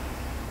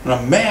 And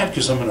I'm mad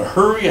because I'm in a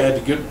hurry. I had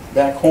to get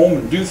back home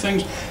and do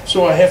things.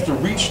 So I have to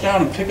reach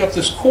down and pick up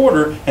this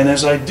quarter. And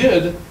as I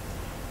did,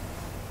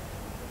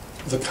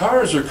 the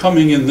cars are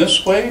coming in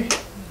this way.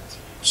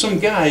 Some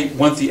guy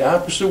went the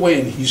opposite way,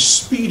 and he's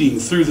speeding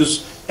through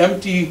this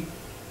empty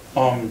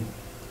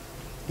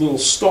little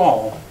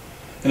stall.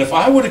 And if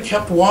I would have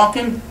kept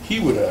walking, he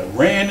would have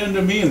ran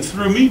into me and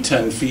threw me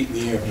 10 feet in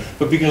the air.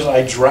 But because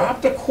I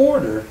dropped a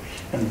quarter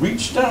and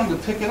reached down to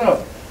pick it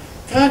up,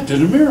 God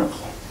did a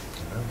miracle.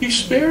 He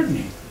spared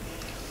me.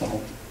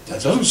 Well,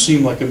 that doesn't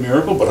seem like a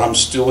miracle, but I'm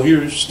still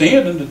here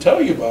standing to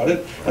tell you about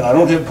it. And I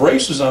don't have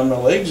braces on my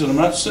legs, and I'm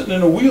not sitting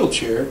in a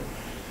wheelchair.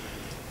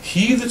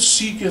 He that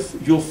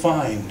seeketh, you'll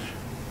find.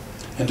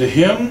 And to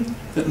him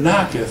that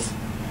knocketh,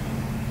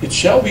 it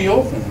shall be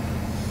opened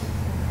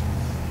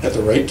at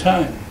the right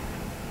time,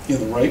 in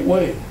the right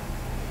way,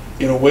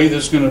 in a way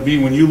that's going to be,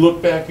 when you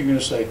look back, you're going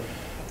to say,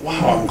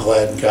 wow, I'm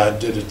glad God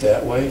did it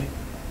that way.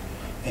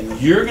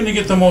 And you're going to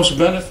get the most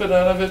benefit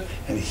out of it,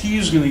 and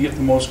he's going to get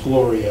the most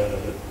glory out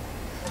of it.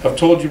 I've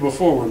told you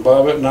before, when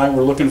Bobette and I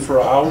were looking for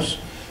a house,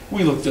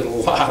 we looked at a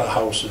lot of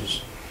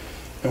houses.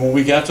 And when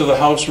we got to the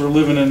house we're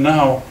living in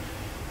now,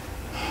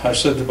 I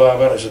said to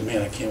Bobette, I said,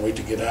 man, I can't wait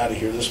to get out of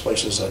here. This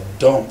place is a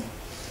dump.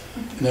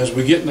 And as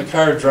we get in the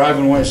car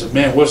driving away, I said,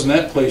 man, wasn't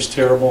that place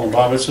terrible? And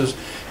Bobette says,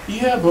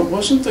 yeah, but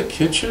wasn't the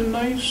kitchen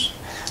nice?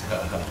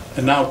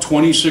 And now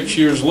 26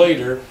 years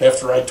later,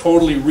 after I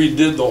totally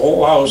redid the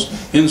whole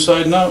house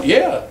inside and out,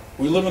 yeah,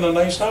 we live in a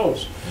nice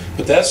house.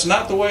 But that's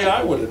not the way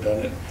I would have done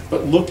it.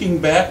 But looking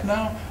back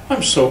now,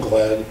 I'm so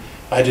glad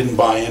I didn't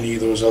buy any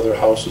of those other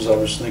houses I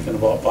was thinking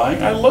about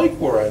buying. I like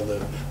where I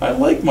live. I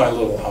like my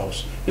little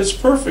house. It's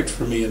perfect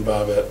for me and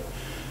Bobette.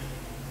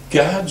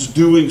 God's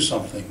doing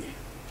something.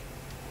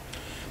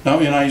 Now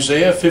in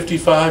Isaiah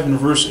 55 and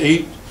verse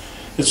 8,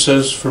 it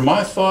says, for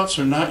my thoughts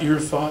are not your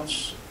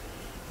thoughts,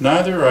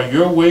 neither are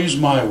your ways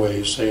my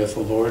ways, saith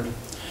the Lord.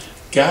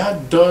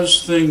 God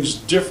does things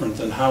different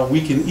than how we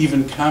can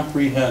even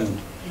comprehend,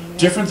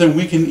 different than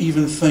we can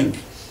even think.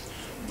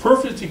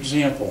 Perfect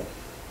example.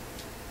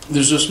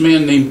 There's this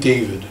man named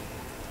David.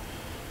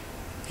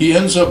 He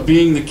ends up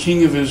being the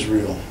king of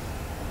Israel.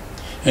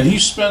 And he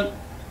spent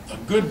a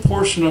good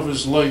portion of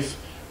his life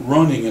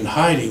running and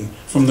hiding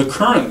from the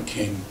current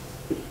king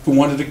who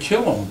wanted to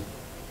kill him.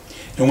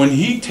 And when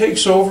he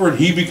takes over and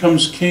he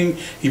becomes king,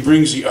 he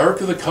brings the Ark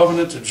of the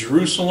Covenant to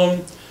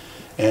Jerusalem,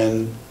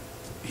 and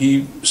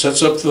he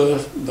sets up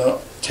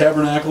the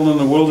tabernacle in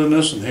the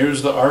wilderness, and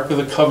here's the Ark of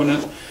the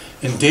Covenant.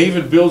 And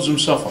David builds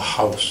himself a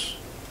house.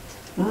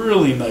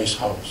 Really nice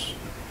house.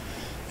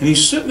 And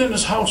he's sitting in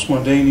his house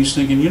one day and he's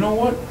thinking, you know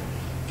what?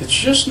 It's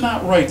just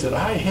not right that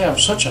I have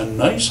such a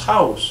nice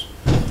house,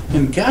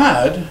 and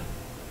God,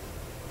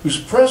 whose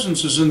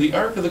presence is in the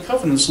Ark of the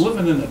Covenant, is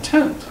living in a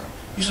tent.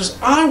 He says,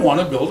 I want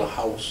to build a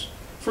house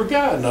for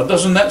God. Now,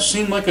 doesn't that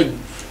seem like a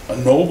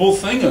noble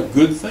thing, a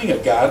good thing, a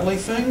godly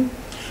thing?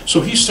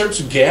 So he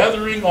starts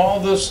gathering all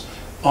this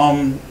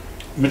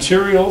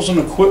materials and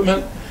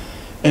equipment,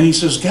 and he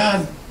says,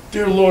 God,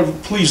 dear Lord,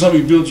 please let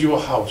me build you a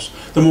house.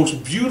 The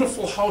most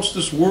beautiful house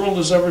this world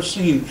has ever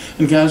seen.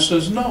 And God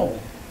says, no.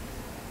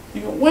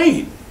 You go,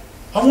 wait,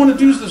 I want to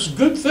do this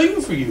good thing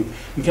for you.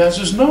 And God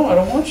says, no, I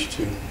don't want you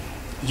to.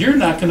 You're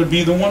not going to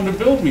be the one to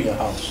build me a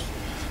house.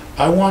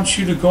 I want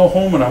you to go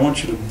home and I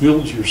want you to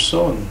build your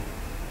son.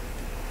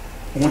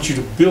 I want you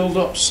to build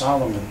up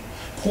Solomon.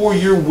 Pour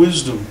your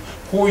wisdom,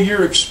 pour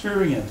your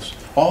experience,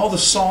 all the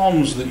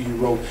Psalms that you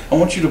wrote. I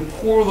want you to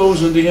pour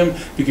those into him,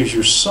 because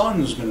your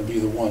son is going to be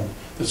the one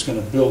that's going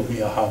to build me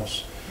a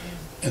house.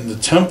 And the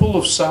Temple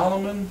of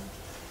Solomon,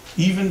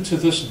 even to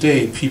this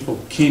day, people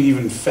can't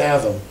even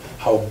fathom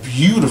how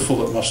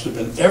beautiful it must have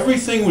been.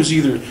 Everything was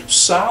either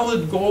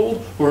solid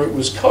gold or it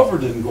was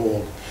covered in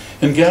gold.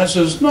 And God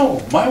says,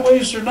 no, my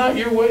ways are not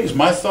your ways.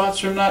 My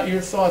thoughts are not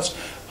your thoughts.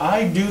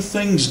 I do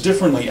things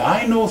differently.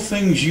 I know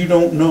things you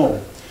don't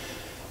know.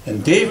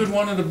 And David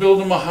wanted to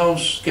build him a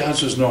house. God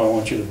says, no, I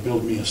want you to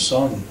build me a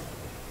son.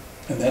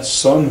 And that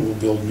son will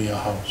build me a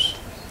house.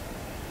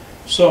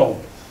 So,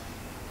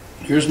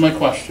 here's my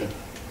question.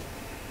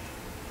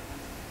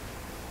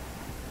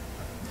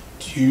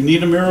 Do you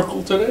need a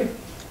miracle today?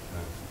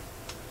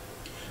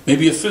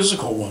 Maybe a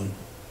physical one.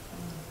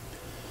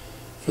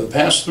 For the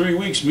past 3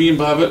 weeks, me and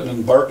Bobette have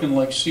been barking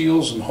like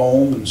seals and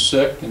home and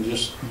sick and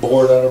just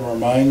bored out of our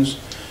minds.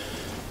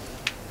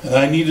 And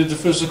I needed the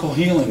physical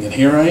healing, and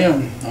here I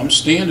am. I'm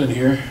standing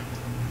here.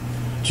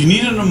 Do you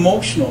need an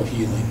emotional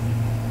healing?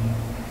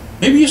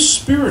 Maybe a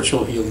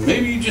spiritual healing.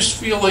 Maybe you just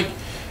feel like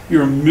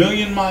you're a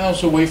million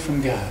miles away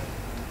from God.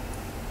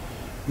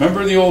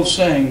 Remember the old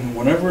saying,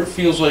 whenever it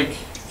feels like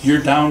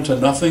you're down to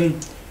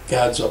nothing,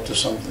 God's up to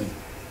something.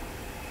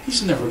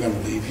 He's never going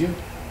to leave you.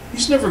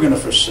 He's never going to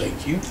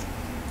forsake you.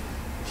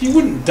 He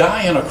wouldn't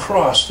die on a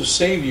cross to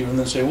save you and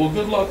then say, well,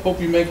 good luck,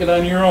 hope you make it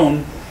on your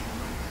own.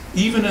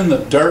 Even in the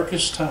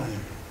darkest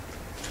time,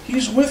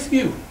 He's with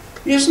you.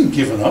 He hasn't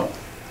given up.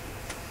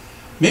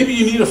 Maybe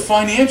you need a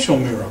financial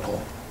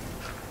miracle.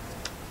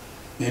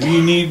 Maybe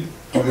you need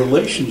a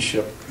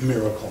relationship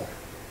miracle.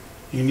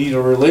 You need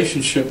a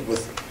relationship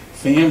with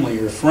family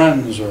or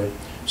friends, or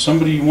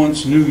somebody you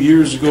once knew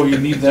years ago, you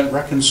need that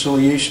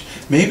reconciliation.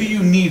 Maybe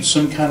you need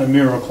some kind of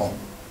miracle.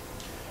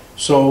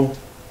 So,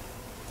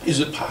 is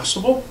it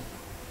possible?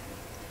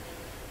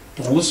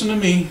 Don't listen to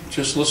me,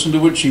 just listen to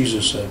what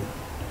Jesus said.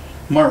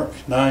 Mark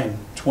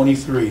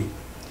 9:23.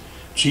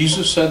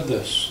 Jesus said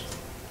this,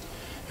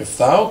 "If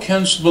thou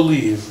canst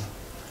believe,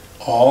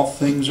 all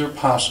things are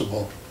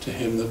possible to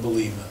him that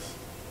believeth."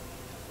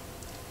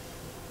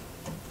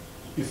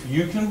 If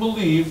you can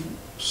believe,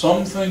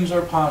 some things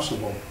are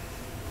possible.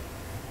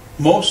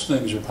 Most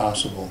things are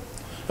possible.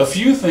 A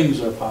few things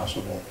are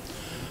possible.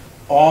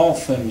 All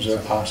things are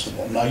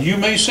possible. Now you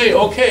may say,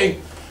 okay,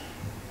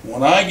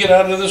 when I get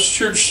out of this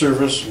church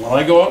service, when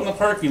I go out in the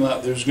parking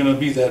lot, there's going to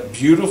be that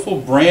beautiful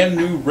brand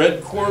new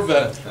red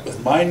Corvette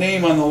with my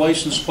name on the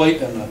license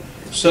plate and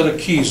a set of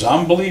keys.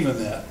 I'm believing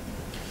that.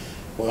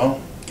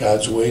 Well,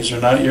 God's ways are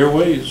not your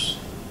ways.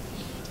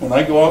 When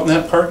I go out in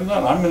that parking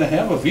lot, I'm going to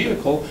have a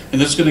vehicle,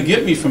 and it's going to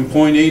get me from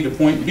point A to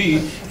point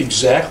B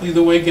exactly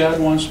the way God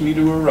wants me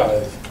to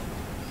arrive.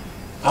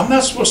 I'm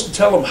not supposed to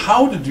tell him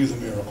how to do the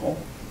miracle,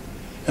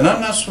 and I'm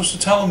not supposed to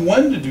tell him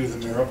when to do the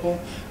miracle.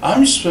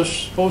 I'm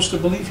supposed to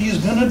believe he's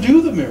going to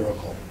do the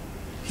miracle.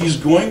 He's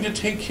going to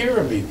take care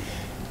of me.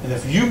 And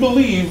if you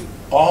believe,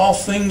 all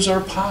things are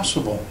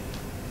possible.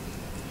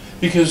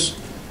 Because,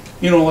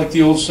 you know, like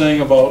the old saying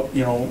about,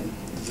 you know,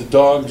 the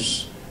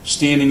dog's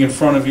standing in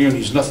front of you and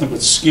he's nothing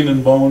but skin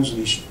and bones, and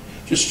he's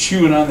just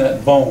chewing on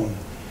that bone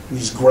and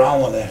he's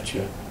growling at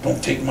you.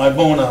 Don't take my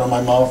bone out of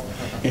my mouth.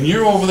 And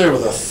you're over there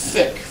with a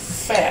thick,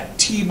 fat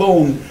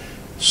T-bone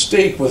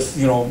steak with,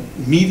 you know,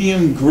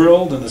 medium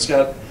grilled, and it's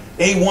got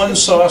A1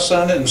 sauce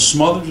on it and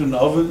smothered in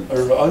oven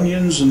or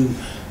onions and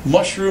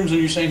mushrooms, and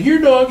you're saying, "Here,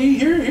 doggy,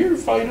 here,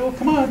 Fido,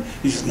 come on."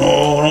 He says,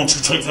 "No, don't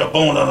you take that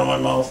bone out of my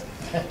mouth."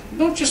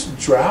 No, just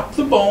drop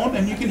the bone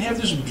and you can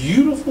have this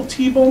beautiful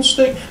T-bone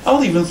steak.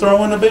 I'll even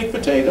throw in a baked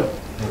potato.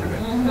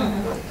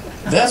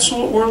 That's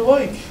what we're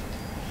like.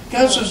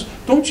 God says,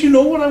 don't you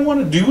know what I want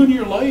to do in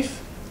your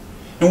life?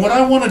 And what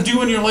I want to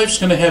do in your life is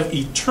going to have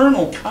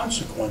eternal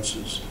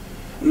consequences.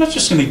 I'm not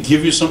just going to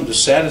give you something to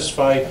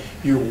satisfy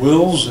your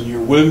wills and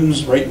your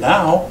whims right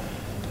now,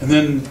 and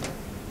then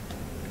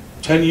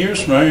 10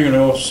 years from now you're going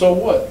to go, so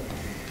what?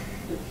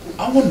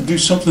 I want to do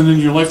something in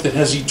your life that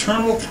has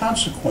eternal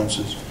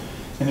consequences.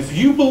 And if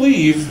you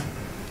believe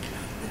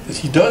that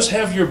he does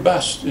have your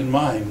best in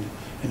mind,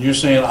 and you're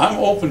saying, I'm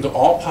open to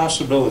all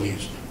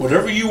possibilities,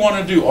 whatever you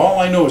want to do, all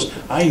I know is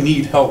I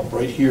need help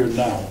right here and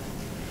now.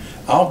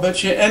 I'll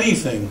bet you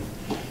anything.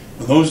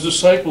 When those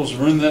disciples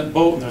were in that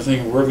boat and they're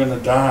thinking, we're going to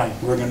die,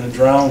 we're going to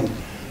drown,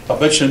 I'll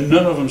bet you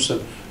none of them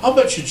said, I'll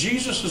bet you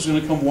Jesus is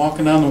going to come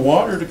walking down the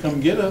water to come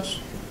get us.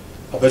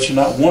 I'll bet you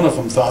not one of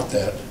them thought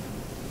that.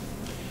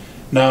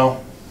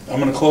 Now, I'm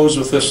going to close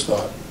with this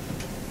thought.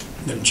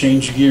 I'm going to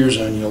change gears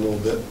on you a little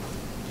bit.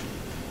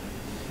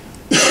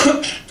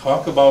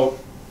 Talk about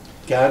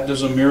God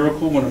does a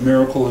miracle when a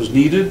miracle is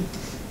needed.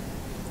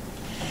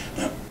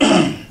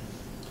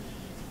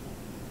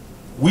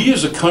 We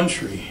as a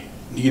country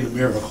need a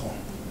miracle.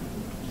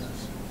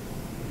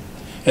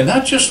 And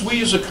not just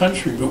we as a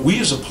country, but we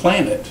as a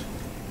planet.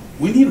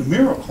 We need a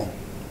miracle.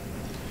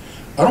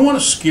 I don't want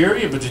to scare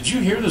you, but did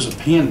you hear there's a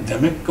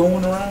pandemic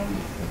going around?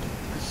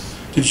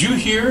 Did you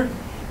hear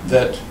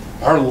that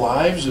our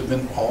lives have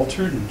been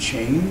altered and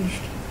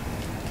changed?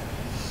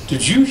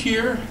 Did you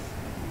hear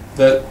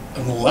that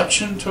an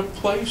election took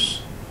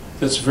place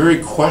that's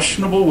very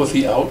questionable with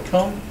the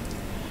outcome?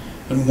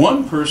 And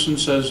one person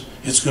says,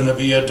 it's going to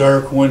be a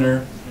dark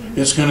winter,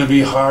 it's going to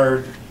be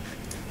hard.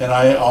 And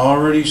I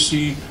already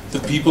see the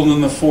people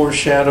in the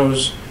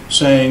foreshadows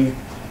saying,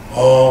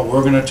 oh,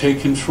 we're going to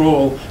take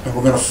control and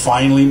we're going to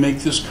finally make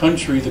this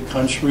country the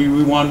country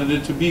we wanted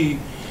it to be.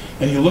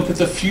 And you look at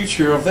the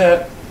future of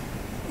that,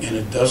 and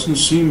it doesn't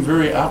seem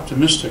very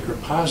optimistic or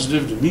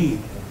positive to me.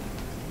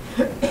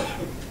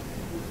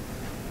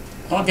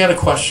 I've got a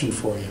question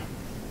for you.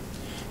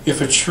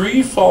 If a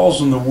tree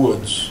falls in the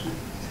woods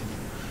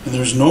and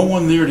there's no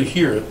one there to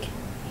hear it,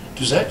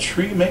 does that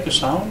tree make a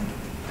sound?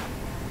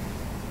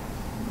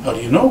 How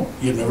do you know?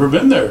 You've never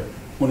been there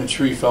when a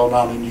tree fell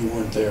down and you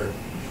weren't there.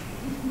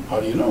 How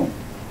do you know?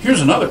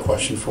 Here's another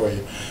question for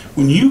you.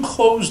 When you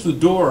close the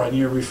door on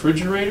your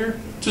refrigerator,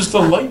 does the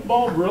light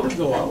bulb really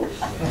go out?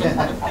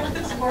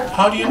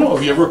 How do you know?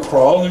 Have you ever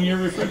crawled in your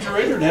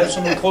refrigerator and had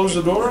someone close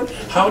the door?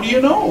 How do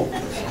you know?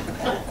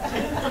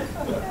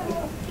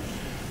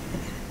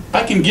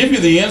 I can give you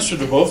the answer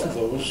to both of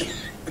those.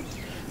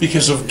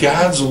 Because of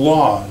God's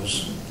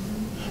laws,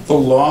 the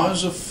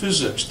laws of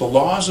physics, the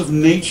laws of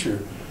nature,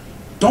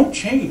 don't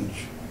change.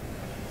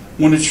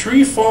 When a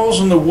tree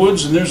falls in the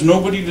woods and there's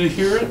nobody to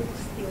hear it,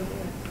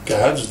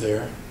 God's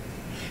there.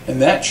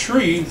 And that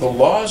tree, the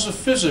laws of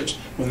physics,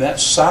 when that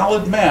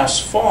solid mass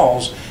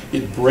falls,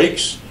 it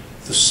breaks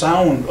the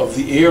sound of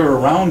the air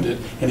around it,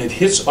 and it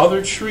hits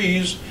other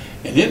trees,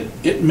 and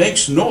it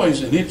makes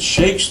noise, and it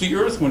shakes the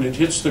earth when it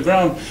hits the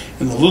ground,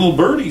 and the little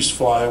birdies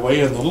fly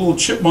away, and the little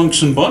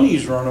chipmunks and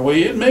bunnies run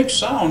away. It makes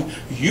sound.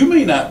 You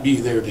may not be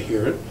there to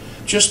hear it.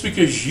 Just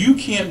because you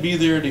can't be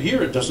there to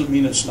hear it doesn't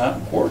mean it's not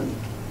important.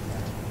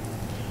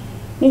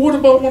 Well, what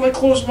about when I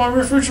close my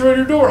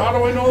refrigerator door? How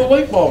do I know the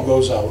light bulb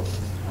goes out?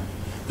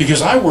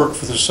 Because I work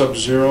for the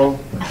Sub-Zero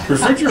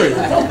refrigerator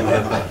company.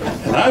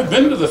 And I've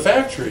been to the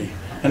factory.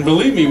 And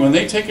believe me, when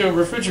they take a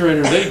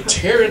refrigerator, they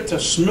tear it to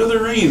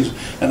smithereens.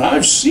 And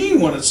I've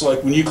seen what it's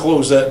like when you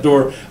close that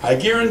door. I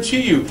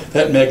guarantee you,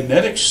 that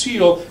magnetic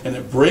seal, and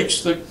it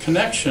breaks the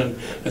connection,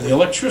 and the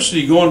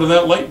electricity going to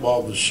that light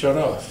bulb is shut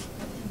off.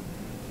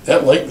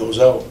 That light goes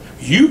out.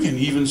 You can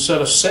even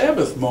set a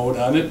Sabbath mode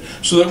on it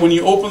so that when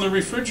you open the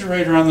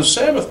refrigerator on the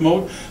Sabbath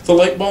mode, the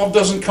light bulb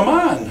doesn't come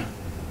on.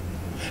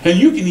 And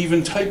you can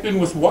even type in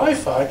with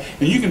Wi-Fi,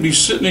 and you can be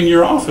sitting in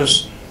your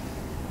office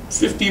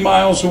 50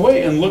 miles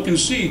away and look and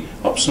see,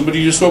 oh,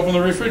 somebody just opened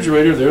the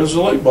refrigerator, there's the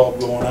light bulb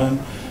going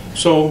on.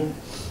 So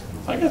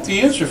I got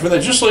the answer for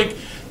that. Just like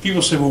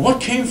people say, well,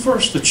 what came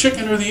first, the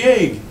chicken or the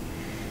egg?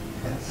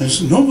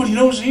 And nobody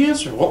knows the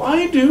answer. Well,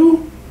 I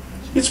do.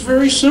 It's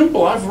very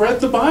simple. I've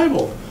read the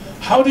Bible.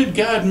 How did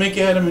God make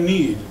Adam and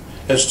Eve?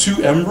 As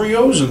two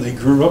embryos and they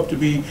grew up to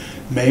be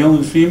male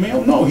and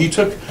female? No, he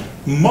took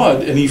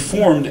mud and he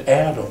formed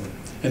Adam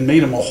and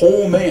made him a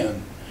whole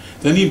man.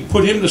 Then he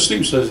put him to sleep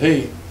and says,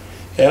 hey,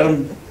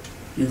 Adam,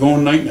 you're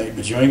going night-night,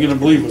 but you ain't going to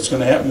believe what's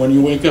going to happen when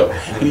you wake up.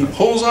 And he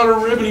pulls out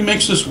a rib and he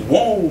makes this,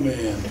 whoa,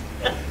 man.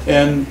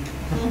 And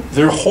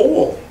they're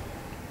whole.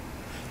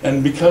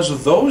 And because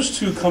of those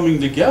two coming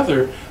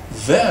together,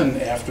 then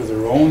after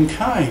their own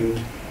kind,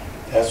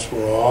 that's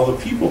where all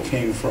the people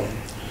came from.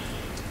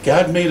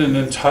 God made an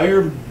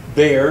entire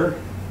bear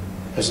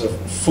as a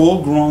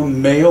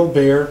full-grown male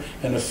bear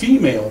and a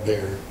female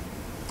bear.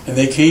 And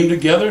they came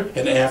together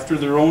and after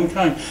their own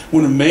kind.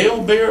 When a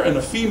male bear and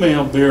a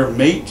female bear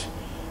mate,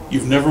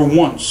 you've never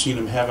once seen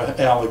them have an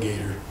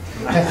alligator.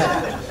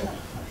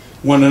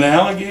 When an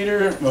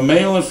alligator, a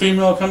male and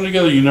female come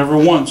together, you never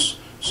once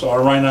saw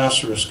a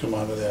rhinoceros come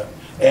out of that.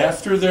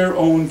 After their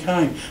own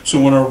kind. So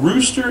when a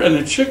rooster and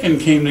a chicken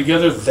came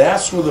together,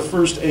 that's where the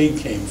first egg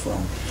came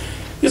from.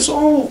 It's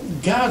all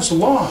God's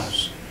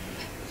laws.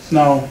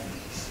 Now,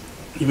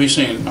 you may be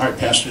saying, all right,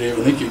 Pastor Dave,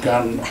 I think you've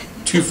gone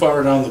too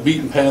far down the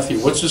beaten path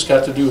here. What's this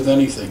got to do with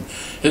anything?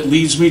 It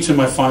leads me to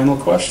my final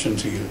question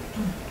to you.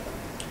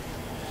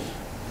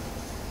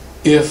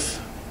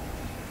 If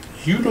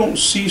you don't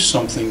see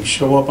something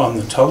show up on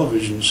the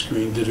television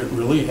screen, did it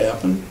really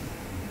happen?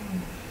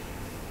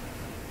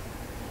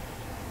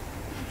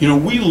 You know,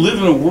 we live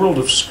in a world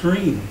of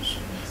screens.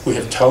 We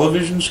have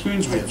television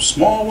screens, we have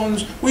small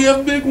ones, we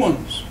have big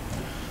ones.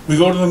 We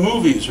go to the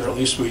movies, or at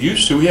least we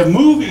used to, we have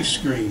movie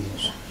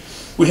screens.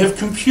 We have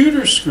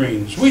computer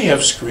screens. We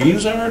have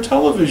screens on our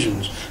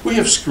televisions. We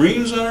have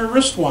screens on our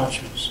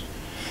wristwatches.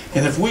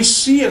 And if we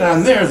see it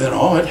on there, then,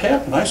 oh, it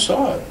happened, I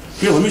saw it.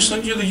 Here, let me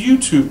send you the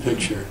YouTube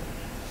picture.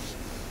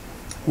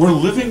 We're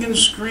living in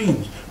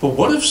screens. But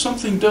what if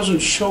something doesn't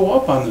show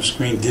up on the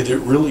screen? Did it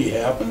really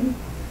happen?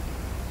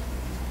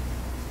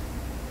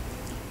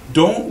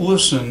 Don't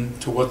listen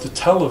to what the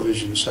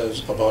television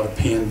says about a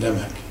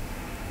pandemic.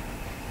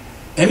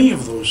 Any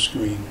of those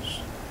screens.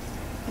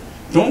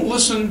 Don't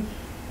listen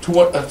to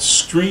what a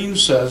screen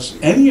says,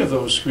 any of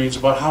those screens,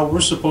 about how we're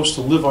supposed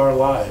to live our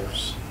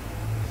lives.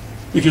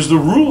 Because the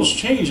rules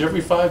change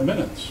every 5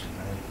 minutes.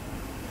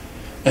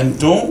 And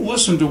don't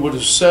listen to what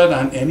is said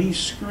on any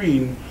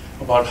screen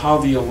about how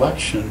the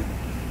election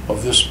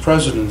of this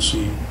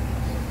presidency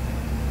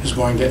is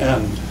going to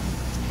end.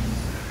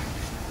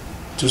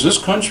 Does this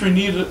country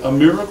need a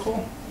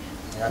miracle?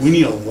 Yes. We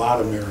need a lot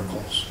of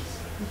miracles.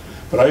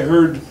 But I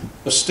heard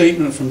a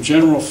statement from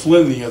General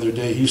Flynn the other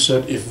day. He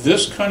said, if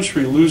this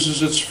country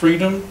loses its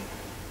freedom,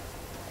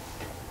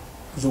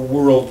 the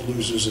world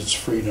loses its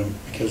freedom,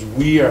 because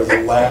we are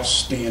the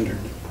last standard.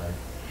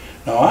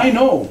 Now I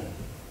know,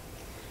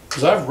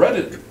 because I've read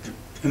it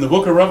in the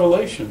book of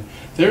Revelation,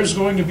 there's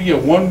going to be a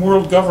one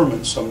world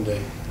government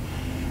someday.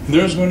 And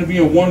there's going to be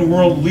a one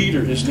world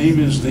leader. His name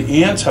is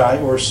the anti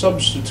or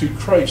substitute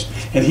Christ.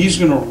 And he's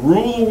going to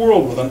rule the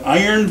world with an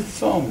iron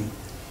thumb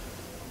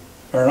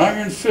or an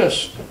iron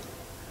fist.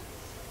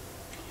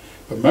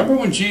 But remember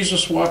when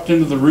Jesus walked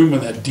into the room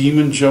and that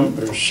demon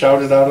jumped or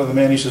shouted out of the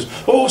man? He says,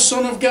 "Oh,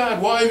 Son of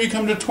God, why have you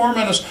come to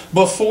torment us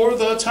before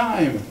the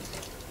time?"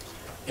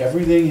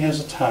 Everything has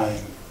a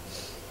time.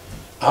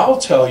 I'll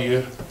tell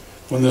you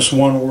when this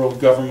one world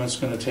government's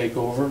going to take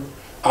over.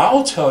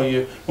 I'll tell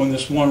you when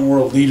this one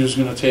world leader is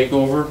going to take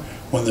over,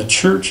 when the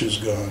church is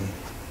gone.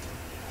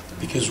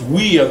 Because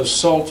we are the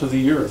salt of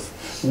the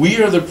earth.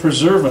 We are the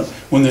preservant.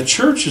 When the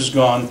church is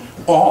gone,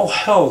 all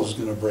hell is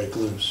going to break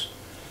loose.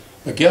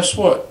 But guess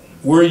what?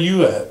 Where are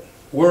you at?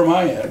 Where am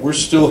I at? We're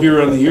still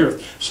here on the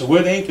earth. So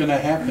it ain't going to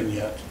happen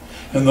yet.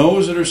 And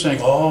those that are saying,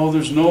 oh,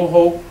 there's no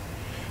hope,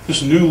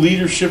 this new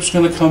leadership's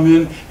going to come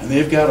in and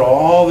they've got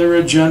all their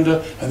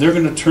agenda and they're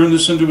going to turn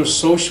this into a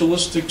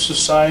socialistic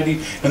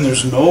society and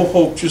there's no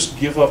hope, just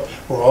give up.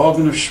 We're all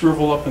going to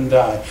shrivel up and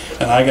die.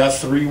 And I got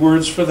 3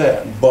 words for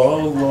that.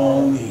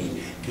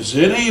 Baloney. Because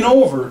it ain't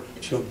over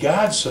till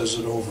God says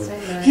it over.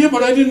 Yeah,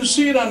 but I didn't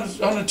see it on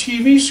a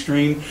TV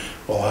screen.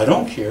 Well, I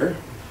don't care.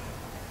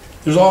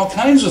 There's all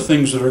kinds of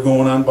things that are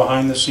going on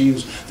behind the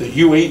scenes that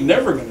you ain't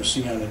never going to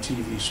see on a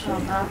TV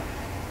screen.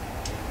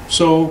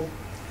 So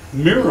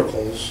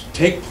miracles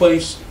take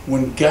place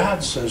when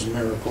God says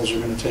miracles are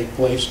going to take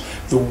place,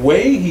 the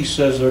way He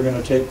says they're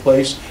going to take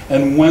place,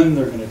 and when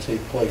they're going to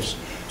take place.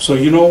 So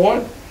you know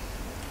what?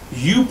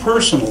 You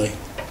personally,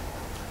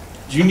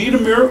 do you need a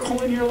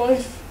miracle in your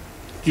life?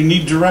 Do you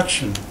need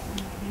direction?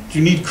 Do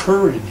you need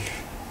courage?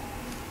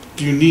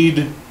 Do you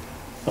need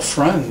a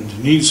friend? Do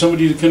you need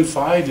somebody to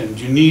confide in?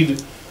 Do you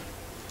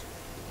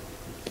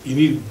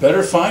need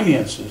better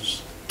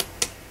finances?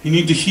 You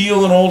need to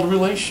heal an old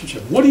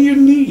relationship. What do you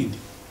need?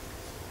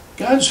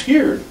 God's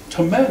here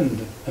to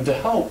mend and to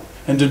help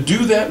and to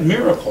do that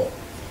miracle.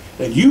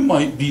 And you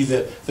might be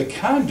the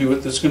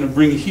conduit that's going to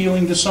bring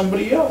healing to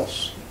somebody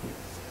else.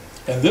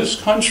 And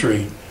this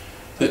country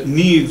that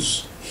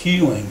needs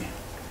healing,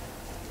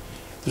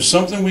 there's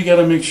something we got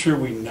to make sure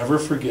we never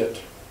forget.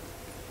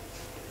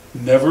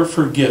 Never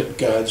forget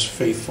God's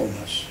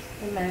faithfulness.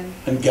 Amen.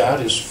 And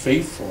God is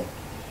faithful.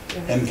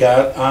 And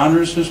God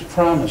honors His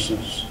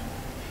promises.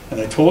 And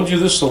I told you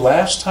this the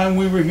last time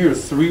we were here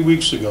 3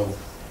 weeks ago.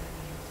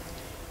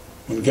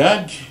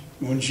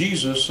 When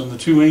Jesus and the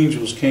two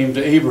angels came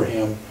to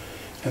Abraham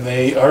and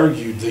they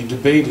argued, they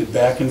debated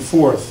back and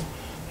forth.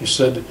 They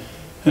said,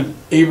 and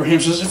Abraham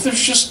says, if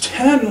there's just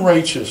 10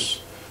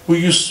 righteous, will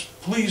you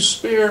please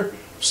spare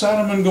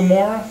Sodom and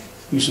Gomorrah?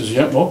 He says,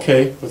 yep,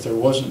 okay, but there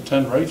wasn't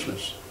 10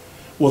 righteous.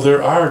 Well,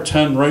 there are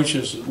 10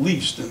 righteous at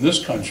least in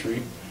this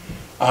country.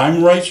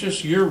 I'm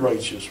righteous, you're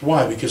righteous.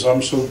 Why? Because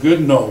I'm so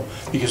good? No,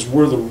 because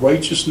we're the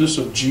righteousness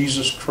of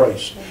Jesus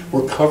Christ.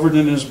 We're covered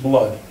in His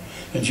blood.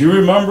 And do you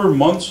remember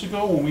months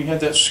ago when we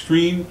had that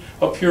screen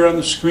up here on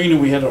the screen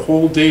and we had a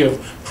whole day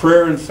of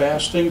prayer and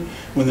fasting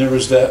when there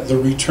was the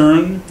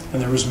return,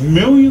 and there was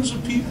millions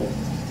of people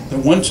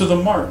that went to the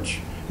march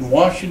in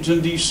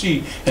Washington,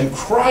 D.C. and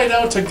cried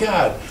out to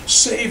God,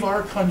 save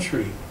our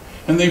country.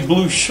 And they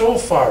blew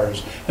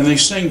shofars and they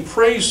sang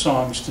praise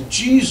songs to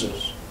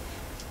Jesus.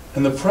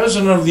 And the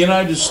President of the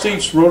United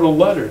States wrote a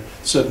letter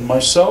that said,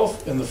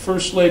 myself and the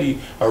First Lady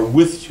are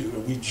with you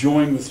and we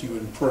join with you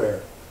in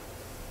prayer.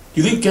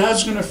 You think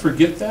God's going to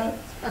forget that?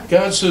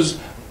 God says,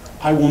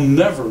 I will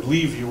never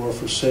leave you or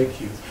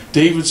forsake you.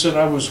 David said,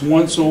 I was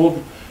once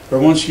old, or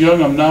once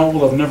young, I'm now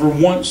old. I've never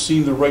once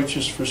seen the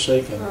righteous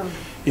forsaken.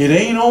 It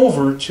ain't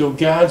over till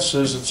God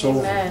says it's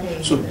over.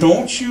 So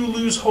don't you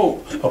lose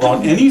hope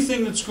about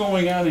anything that's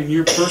going on in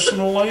your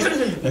personal life,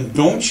 and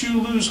don't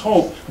you lose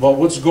hope about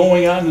what's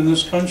going on in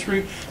this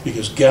country,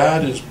 because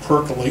God is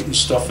percolating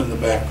stuff in the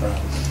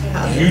background.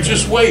 You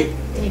just wait.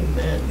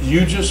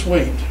 You just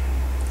wait.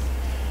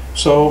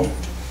 So,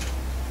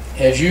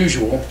 as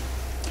usual,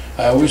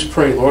 I always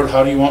pray, Lord,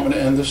 how do you want me to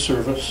end this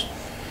service?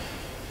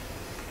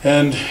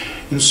 And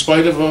in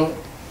spite of a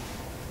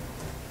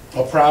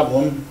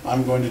problem,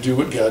 I'm going to do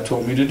what God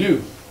told me to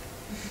do.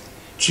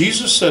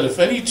 Jesus said, if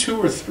any 2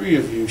 or 3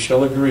 of you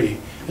shall agree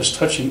as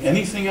touching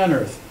anything on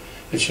earth,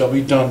 it shall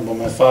be done by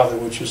my Father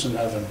which is in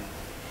heaven.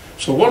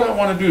 So what I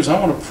want to do is I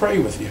want to pray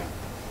with you.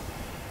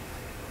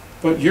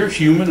 But you're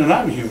human and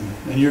I'm human.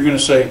 And you're going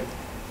to say,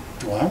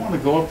 do I want to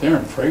go up there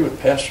and pray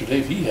with Pastor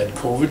Dave? He had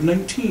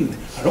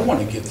COVID-19. I don't want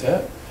to get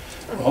that.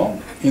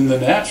 Well, in the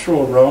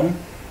natural realm,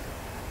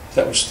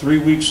 that was 3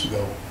 weeks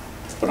ago.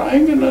 But I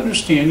am going to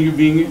understand you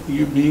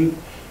being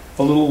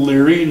a little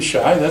leery and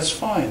shy. That's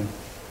fine.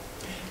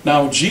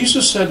 Now,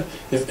 Jesus said,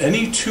 if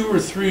any 2 or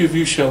 3 of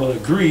you shall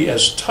agree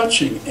as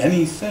touching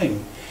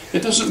anything,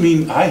 it doesn't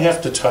mean I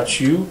have to touch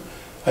you.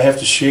 I have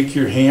to shake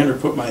your hand or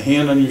put my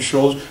hand on your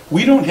shoulders.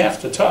 We don't have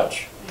to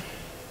touch.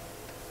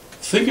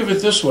 Think of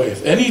it this way.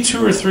 If any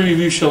 2 or 3 of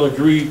you shall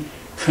agree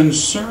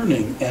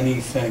concerning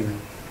anything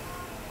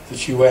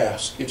that you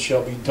ask, it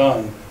shall be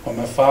done by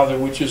my Father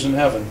which is in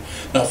heaven.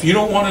 Now, if you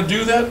don't want to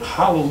do that,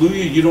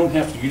 hallelujah, you don't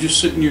have to. You just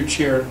sit in your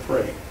chair and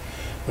pray.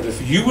 But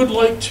if you would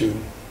like to,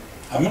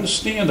 I'm going to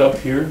stand up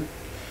here,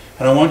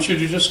 and I want you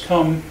to just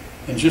come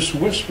and just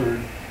whisper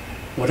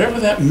whatever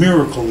that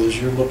miracle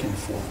is you're looking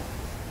for.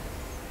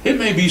 It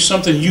may be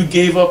something you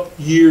gave up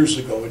years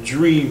ago, a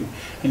dream,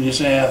 and you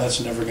say, that's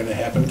never going to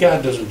happen.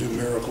 God doesn't do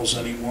miracles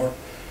anymore.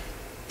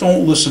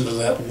 Don't listen to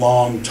that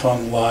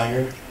long-tongued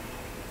liar.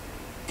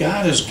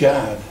 God is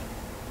God.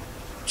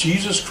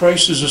 Jesus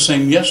Christ is the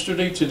same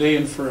yesterday, today,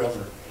 and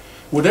forever.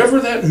 Whatever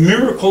that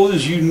miracle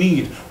is you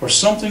need, or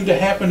something to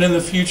happen in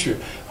the future,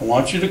 I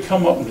want you to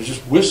come up and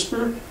just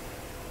whisper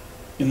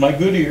in my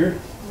good ear,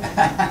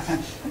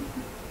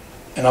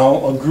 and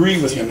I'll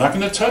agree with you. I'm not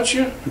going to touch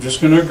you. I'm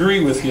just going to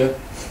agree with you,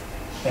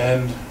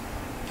 and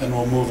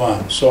we'll move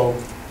on. So,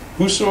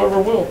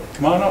 whosoever will,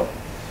 come on up.